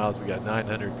 2.5 miles. We got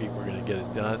 900 feet. We're going to get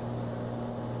it done.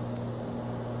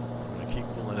 I'm going to keep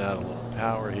pulling out a little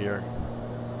power here.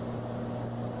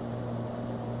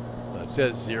 It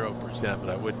says 0%, but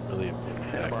I wouldn't really have put it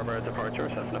back. Santa Barbara departure,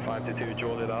 Cessna 522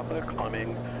 Juliet Alpha,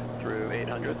 climbing through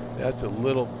 800. That's a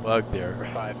little bug there.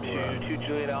 522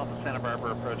 Juliet Alpha, Santa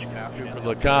Barbara approach capture. Cooper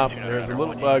LeComp, there's a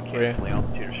little bug for you.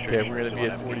 Okay, we're going to be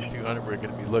at 4,200. We're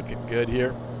going to be looking good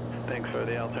here. Thanks for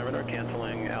the altimeter,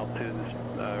 canceling altitude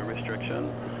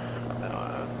restriction.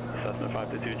 Cessna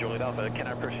 522 Juliet Alpha, can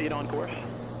I proceed on course?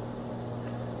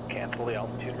 Cancel the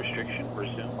altitude restriction,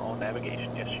 resume on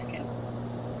navigation. Yes, you can.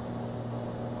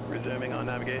 Resuming on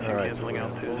navigation, all right, canceling so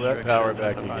altitude pull that power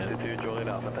back Cessna again. 522 Juliet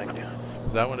Alpha, thank you.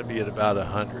 Because I want to be at about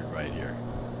 100 right here.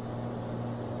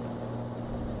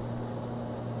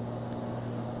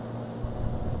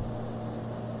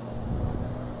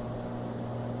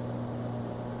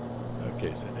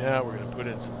 Okay, so now we're going to put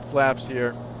in some flaps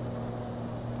here.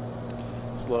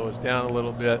 Slow us down a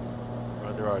little bit. We're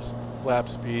under our flap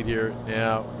speed here.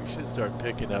 Now we should start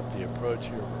picking up the approach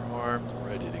here. We're armed,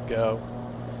 ready to go.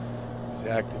 It was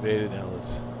activated. Now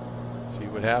let's see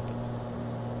what happens.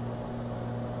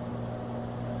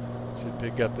 Should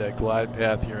pick up that glide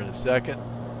path here in a second.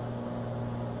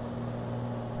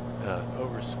 Now it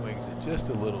overswings it just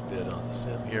a little bit on the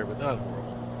sim here, but not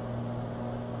horrible.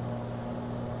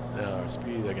 Now our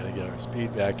speed, I'm going to get our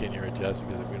speed back in here adjusted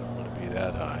because we don't want to be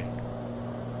that high.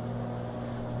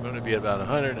 So we're going to be at about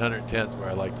 100, 110 is where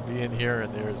I like to be in here,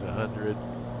 and there's 100.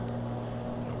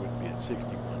 I wouldn't be at 61%, a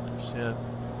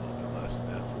little bit less than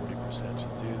that, 40%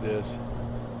 should do this.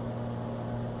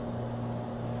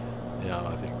 Now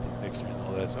I think the mixtures and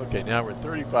all that's okay. Now we're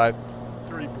 35,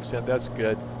 30%, that's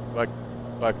good.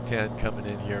 Buck 10 coming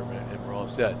in here, and we're all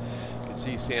set. can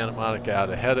see Santa Monica out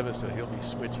ahead of us, so he'll be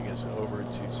switching us over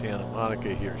to Santa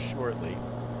Monica here shortly.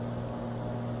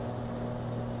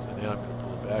 So now I'm going to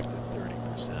pull it back to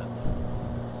 30%.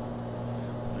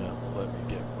 Now let me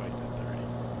get quite to 30.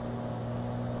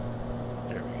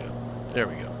 There we go. There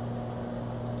we go.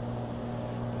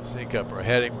 Sync up our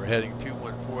heading. We're heading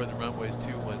 214. The runway's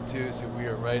 212, so we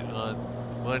are right on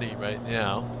the money right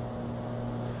now.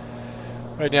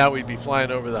 Right now we'd be flying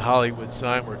over the Hollywood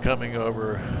sign. We're coming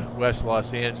over West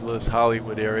Los Angeles,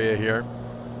 Hollywood area here.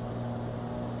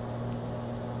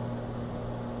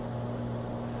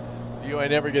 So you I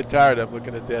never get tired of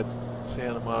looking at that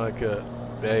Santa Monica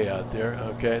Bay out there.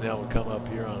 Okay, now we'll come up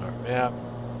here on our map.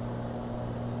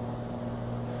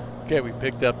 Okay, we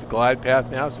picked up the glide path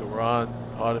now, so we're on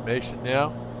automation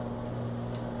now.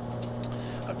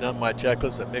 I've done my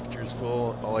checklist. The mixture is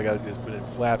full. All I got to do is put in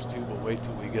flaps 2. We'll wait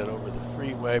till we get over the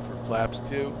freeway for flaps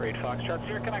 2. 8 Foxtrot,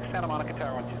 Sierra, connect Santa Monica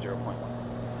Tower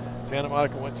 120.1. Santa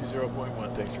Monica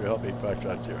 120.1. Thanks for your help, 8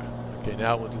 Foxtrot Sierra. Okay,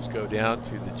 now we'll just go down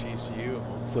to the GCU and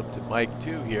we'll flip to Mike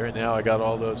 2 here. And now I got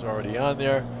all those already on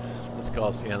there. Let's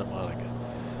call Santa Monica.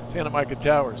 Santa Monica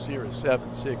Tower, Cirrus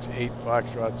 768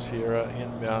 Foxtrot Sierra,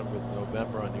 inbound with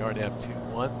November on the RNAV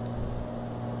 21.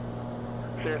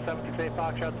 Cirrus 768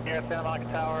 Foxtrot Sierra, Santa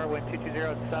Monica Tower, wind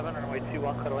 2207, runway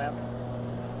 21, clear to land.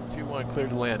 21 clear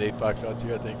to land, 8 Foxtrot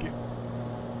Sierra, thank you.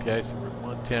 Okay, so we're at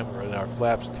 110, we're in our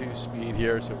flaps 2 speed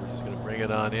here, so we're just going to bring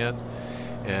it on in.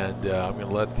 And I'm going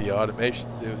to let the automation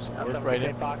do some work right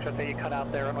now. 768 Foxtrot, so you cut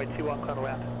out there, runway 21, clear to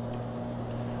land.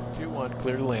 21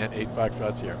 clear to land, 8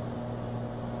 Foxtrot Sierra.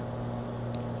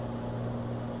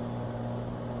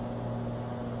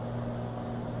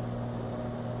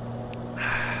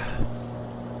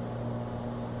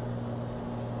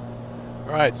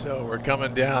 All right, so we're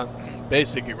coming down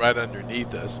basically right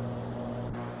underneath us.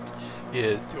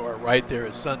 To our right there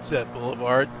is Sunset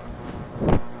Boulevard.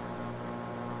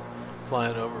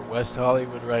 Flying over West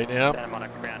Hollywood right now. Santa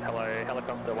Monica ground, hello,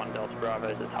 helicopter 1 Delta Bravo,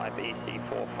 this is Hyper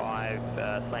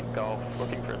EC45, Slank Golf,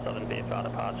 looking for a southern VFR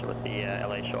departure with the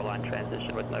LA shoreline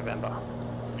transition with November.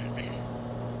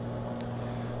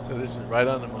 So this is right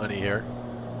on the money here.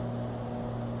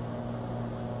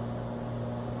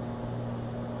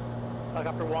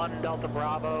 Helicopter 1 Delta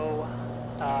Bravo.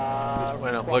 At this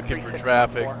point I'm looking for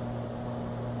traffic.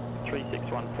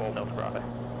 3614 Delta Bravo.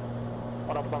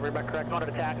 1 Delta Bravo, back correct. Wanted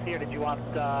a taxi or did you want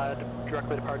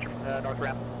directly departure from the north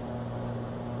ramp?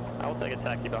 I will take a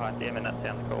taxi behind them and that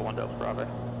sounds cool, 1 Delta Bravo.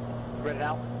 Ready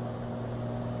now?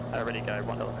 Ready to go,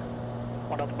 1 Delta.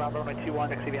 1 Delta Bravo, runway 21,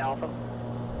 next via Alpha.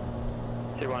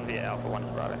 21 via Alpha, 1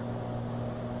 Delta Bravo.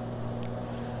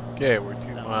 Okay, we're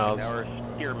 2 miles from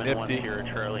Nifty. Here,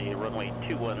 Charlie, runway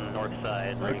 21 north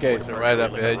side. Okay, so right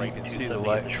up ahead you can see the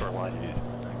light. Jeez.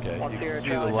 Okay, you can see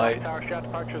the light. Tower strat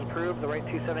departure is approved. The right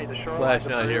 270 is the shoreline. Flash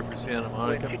down here for Santa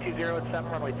Monica.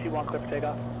 2207, runway 21, clear for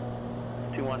takeoff.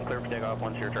 21 clear for takeoff,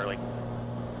 10 Charlie.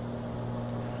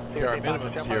 Okay, our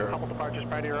minimums here. A couple departures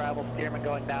prior to your arrival. Steerman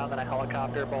going down, then a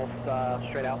helicopter, both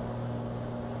straight out.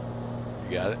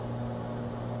 You got it.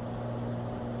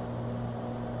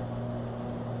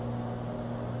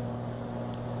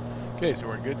 Okay, so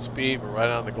we're in good speed. We're right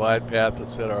on the glide path.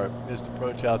 Let's set our missed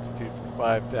approach altitude for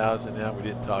 5,000 now. We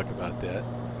didn't talk about that.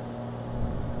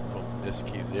 Little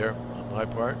miscue there on my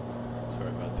part. Sorry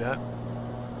about that.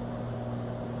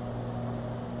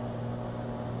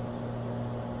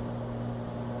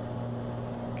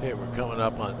 Okay, we're coming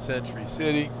up on Century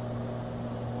City.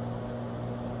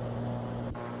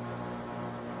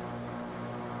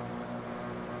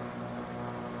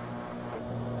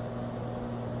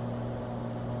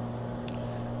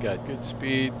 Got good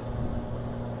speed.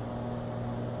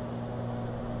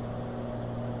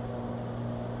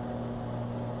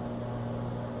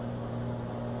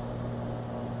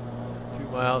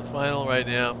 Miles final right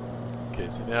now. Okay,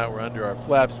 so now we're under our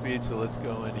flap speed, so let's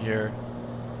go in here.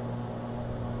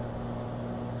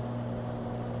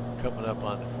 Coming up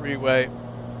on the freeway.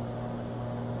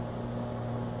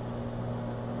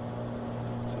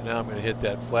 So now I'm going to hit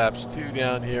that flaps 2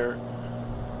 down here.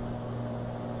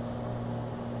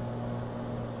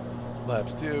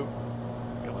 Flaps 2.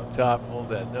 Come up top, hold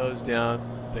that nose down.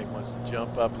 Thing wants to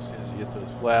jump up as soon as you hit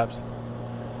those flaps.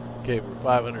 Okay, we're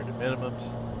 500 to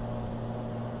minimums.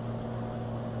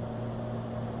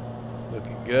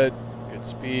 Looking good, good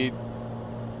speed.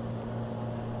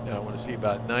 Now I want to see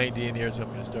about 90 in here, so I'm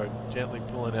going to start gently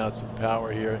pulling out some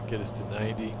power here, get us to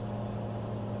 90.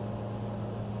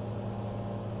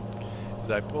 As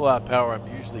I pull out power, I'm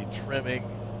usually trimming,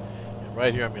 and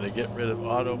right here I'm going to get rid of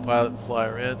autopilot and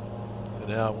flyer in. So So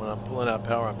now when I'm pulling out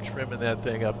power, I'm trimming that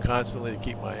thing up constantly to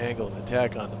keep my angle of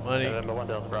attack on the money. November 1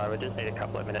 Delta Bravo, just need a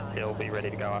couple of minutes. He'll be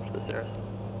ready to go after the Cirrus.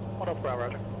 1 Delta Bravo,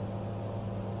 roger.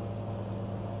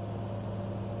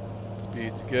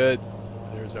 Speed's good.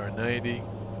 There's our 90.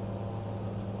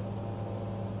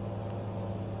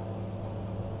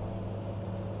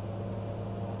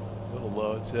 A little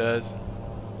low, it says.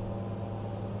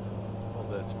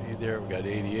 Hold that speed there. We got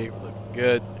 88. We're looking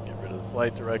good. Get rid of the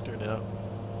flight director now.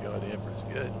 God, Emperor's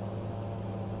good.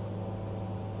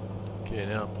 Okay,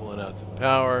 now I'm pulling out some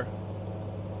power.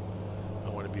 I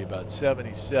want to be about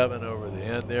 77 over the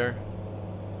end there.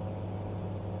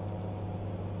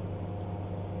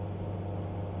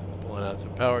 Pulling out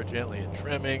some power gently and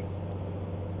trimming.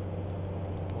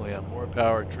 Pulling out more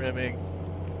power, trimming.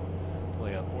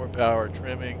 Pulling out more power,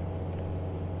 trimming.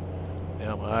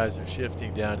 Now my eyes are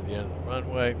shifting down to the end of the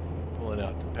runway. Pulling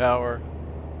out the power.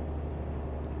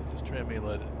 And just trimming and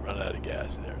let it run out of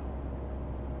gas there.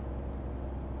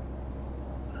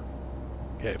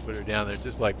 Okay, put her down there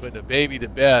just like putting a baby to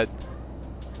bed.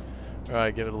 All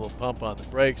right, give it a little pump on the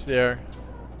brakes there.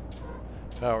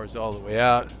 Power's all the way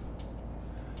out.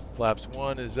 Flaps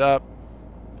 1 is up.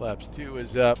 Flaps 2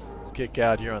 is up. Let's kick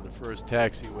out here on the first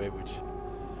taxiway, which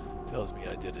tells me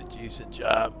I did a decent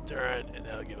job. Turn, and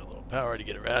now give it a little power to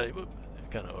get it ready. Whoop,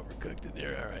 kind of overcooked it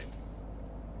there. All right.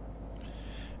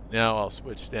 Now I'll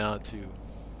switch down to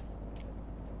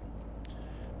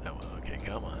that one. Okay,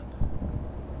 come on.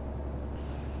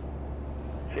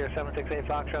 Sierra 768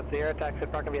 Foxtrot Sierra, taxi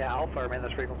parking via Alpha, remain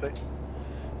this frequency.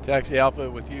 Taxi Alpha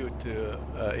with you to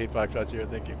 8 Foxtrot Sierra,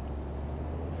 thank you.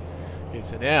 Okay,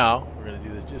 so now we're going to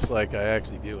do this just like I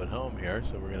actually do at home here.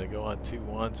 So we're going to go on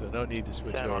 2-1, so no need to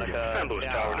switch over. San Luis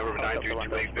Tower, November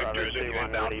 9328 Victor, is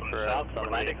inbound for South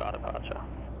landing. Departure.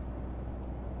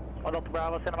 1 Delta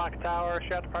Bravo, Santa Monica Tower,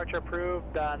 short departure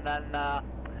approved, and then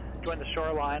join the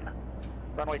shoreline.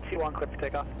 Runway 21, clear for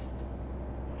takeoff.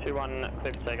 21,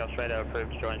 clear for takeoff, straight out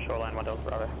approved, join shoreline 1 Delta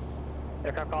Bravo.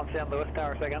 Aircraft calling San Luis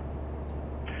Tower, say again.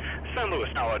 San Luis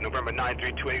Tower, November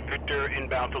 9328 Victor,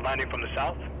 inbound for landing from the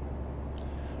south.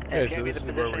 Okay, so this is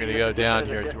where we're going to go down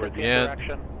here toward the end.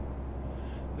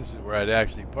 This is where I'd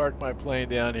actually park my plane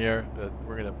down here, but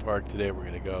we're going to park today. We're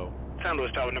going to go San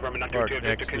Luis Tower, November park 9328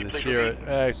 next Victor. to the Cirrus.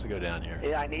 Actually, go down here.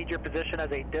 Yeah, I need your position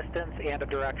as a distance and a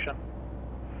direction.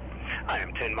 I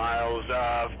am 10 miles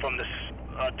from this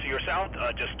to your south.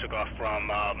 Just took off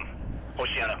from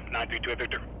Oceana, 932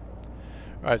 Victor.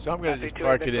 All right, so I'm going to just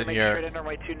park it in here,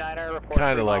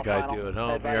 kind of like I do at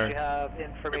home here.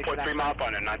 Report 3 mile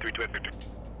final, 932 Victor.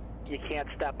 You can't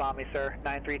step on me, sir.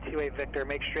 9328 Victor.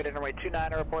 Make straight in runway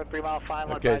 29 report 3 mile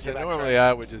final. Okay, so normally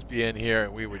I would just be in here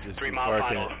and we would just 3 be mile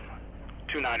parking final.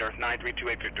 29er,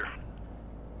 9328 Victor.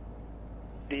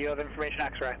 Do you have information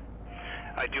X-ray?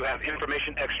 I do have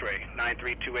information X-ray,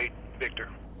 9328 Victor.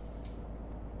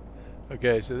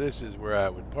 Okay, so this is where I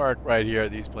would park right here.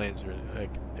 These planes are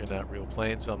they're not real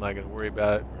planes, so I'm not going to worry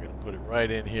about it. We're going to put it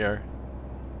right in here,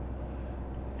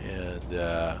 and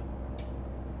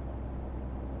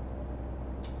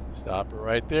stop it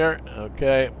right there.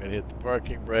 Okay, I'm going to hit the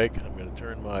parking brake. I'm going to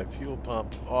turn my fuel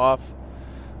pump off.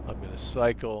 I'm going to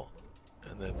cycle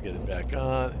and then get it back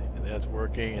on, and that's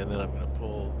working. And then I'm going to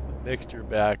pull the mixture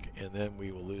back, and then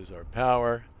we will lose our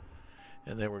power.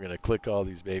 And then we're going to click all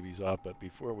these babies off. But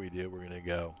before we do, we're going to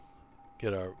go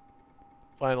get our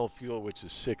final fuel, which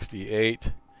is 68.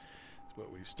 That's what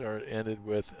we ended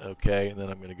with. Okay, and then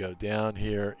I'm going to go down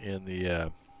here in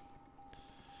the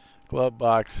glove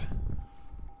box.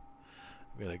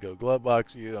 I'm going to go glove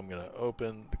box view. I'm going to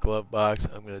open the glove box.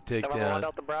 I'm going to take down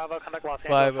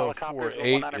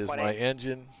 5048 is my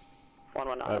engine.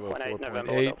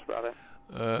 504.8.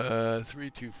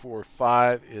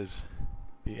 3245 is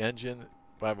the engine.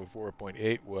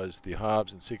 504.8 was the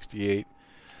Hobbs, and 68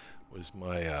 was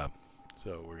my.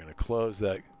 So we're going to close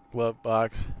that glove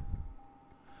box.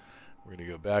 We're going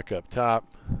to go back up top.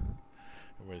 And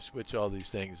we're going to switch all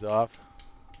these things off.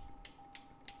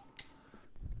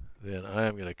 Then I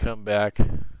am going to come back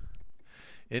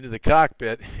into the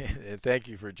cockpit, and thank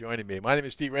you for joining me. My name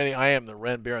is Steve Rennie. I am the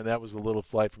Ren Bear, and that was a little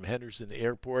flight from Henderson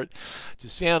Airport to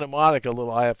Santa Monica, a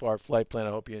little IFR flight plan.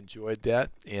 I hope you enjoyed that,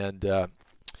 and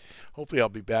hopefully I'll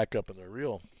be back up in the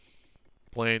real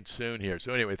plane soon here.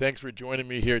 So anyway, thanks for joining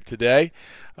me here today,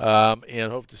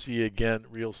 and hope to see you again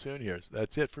real soon here. So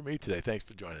that's it for me today. Thanks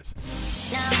for joining us.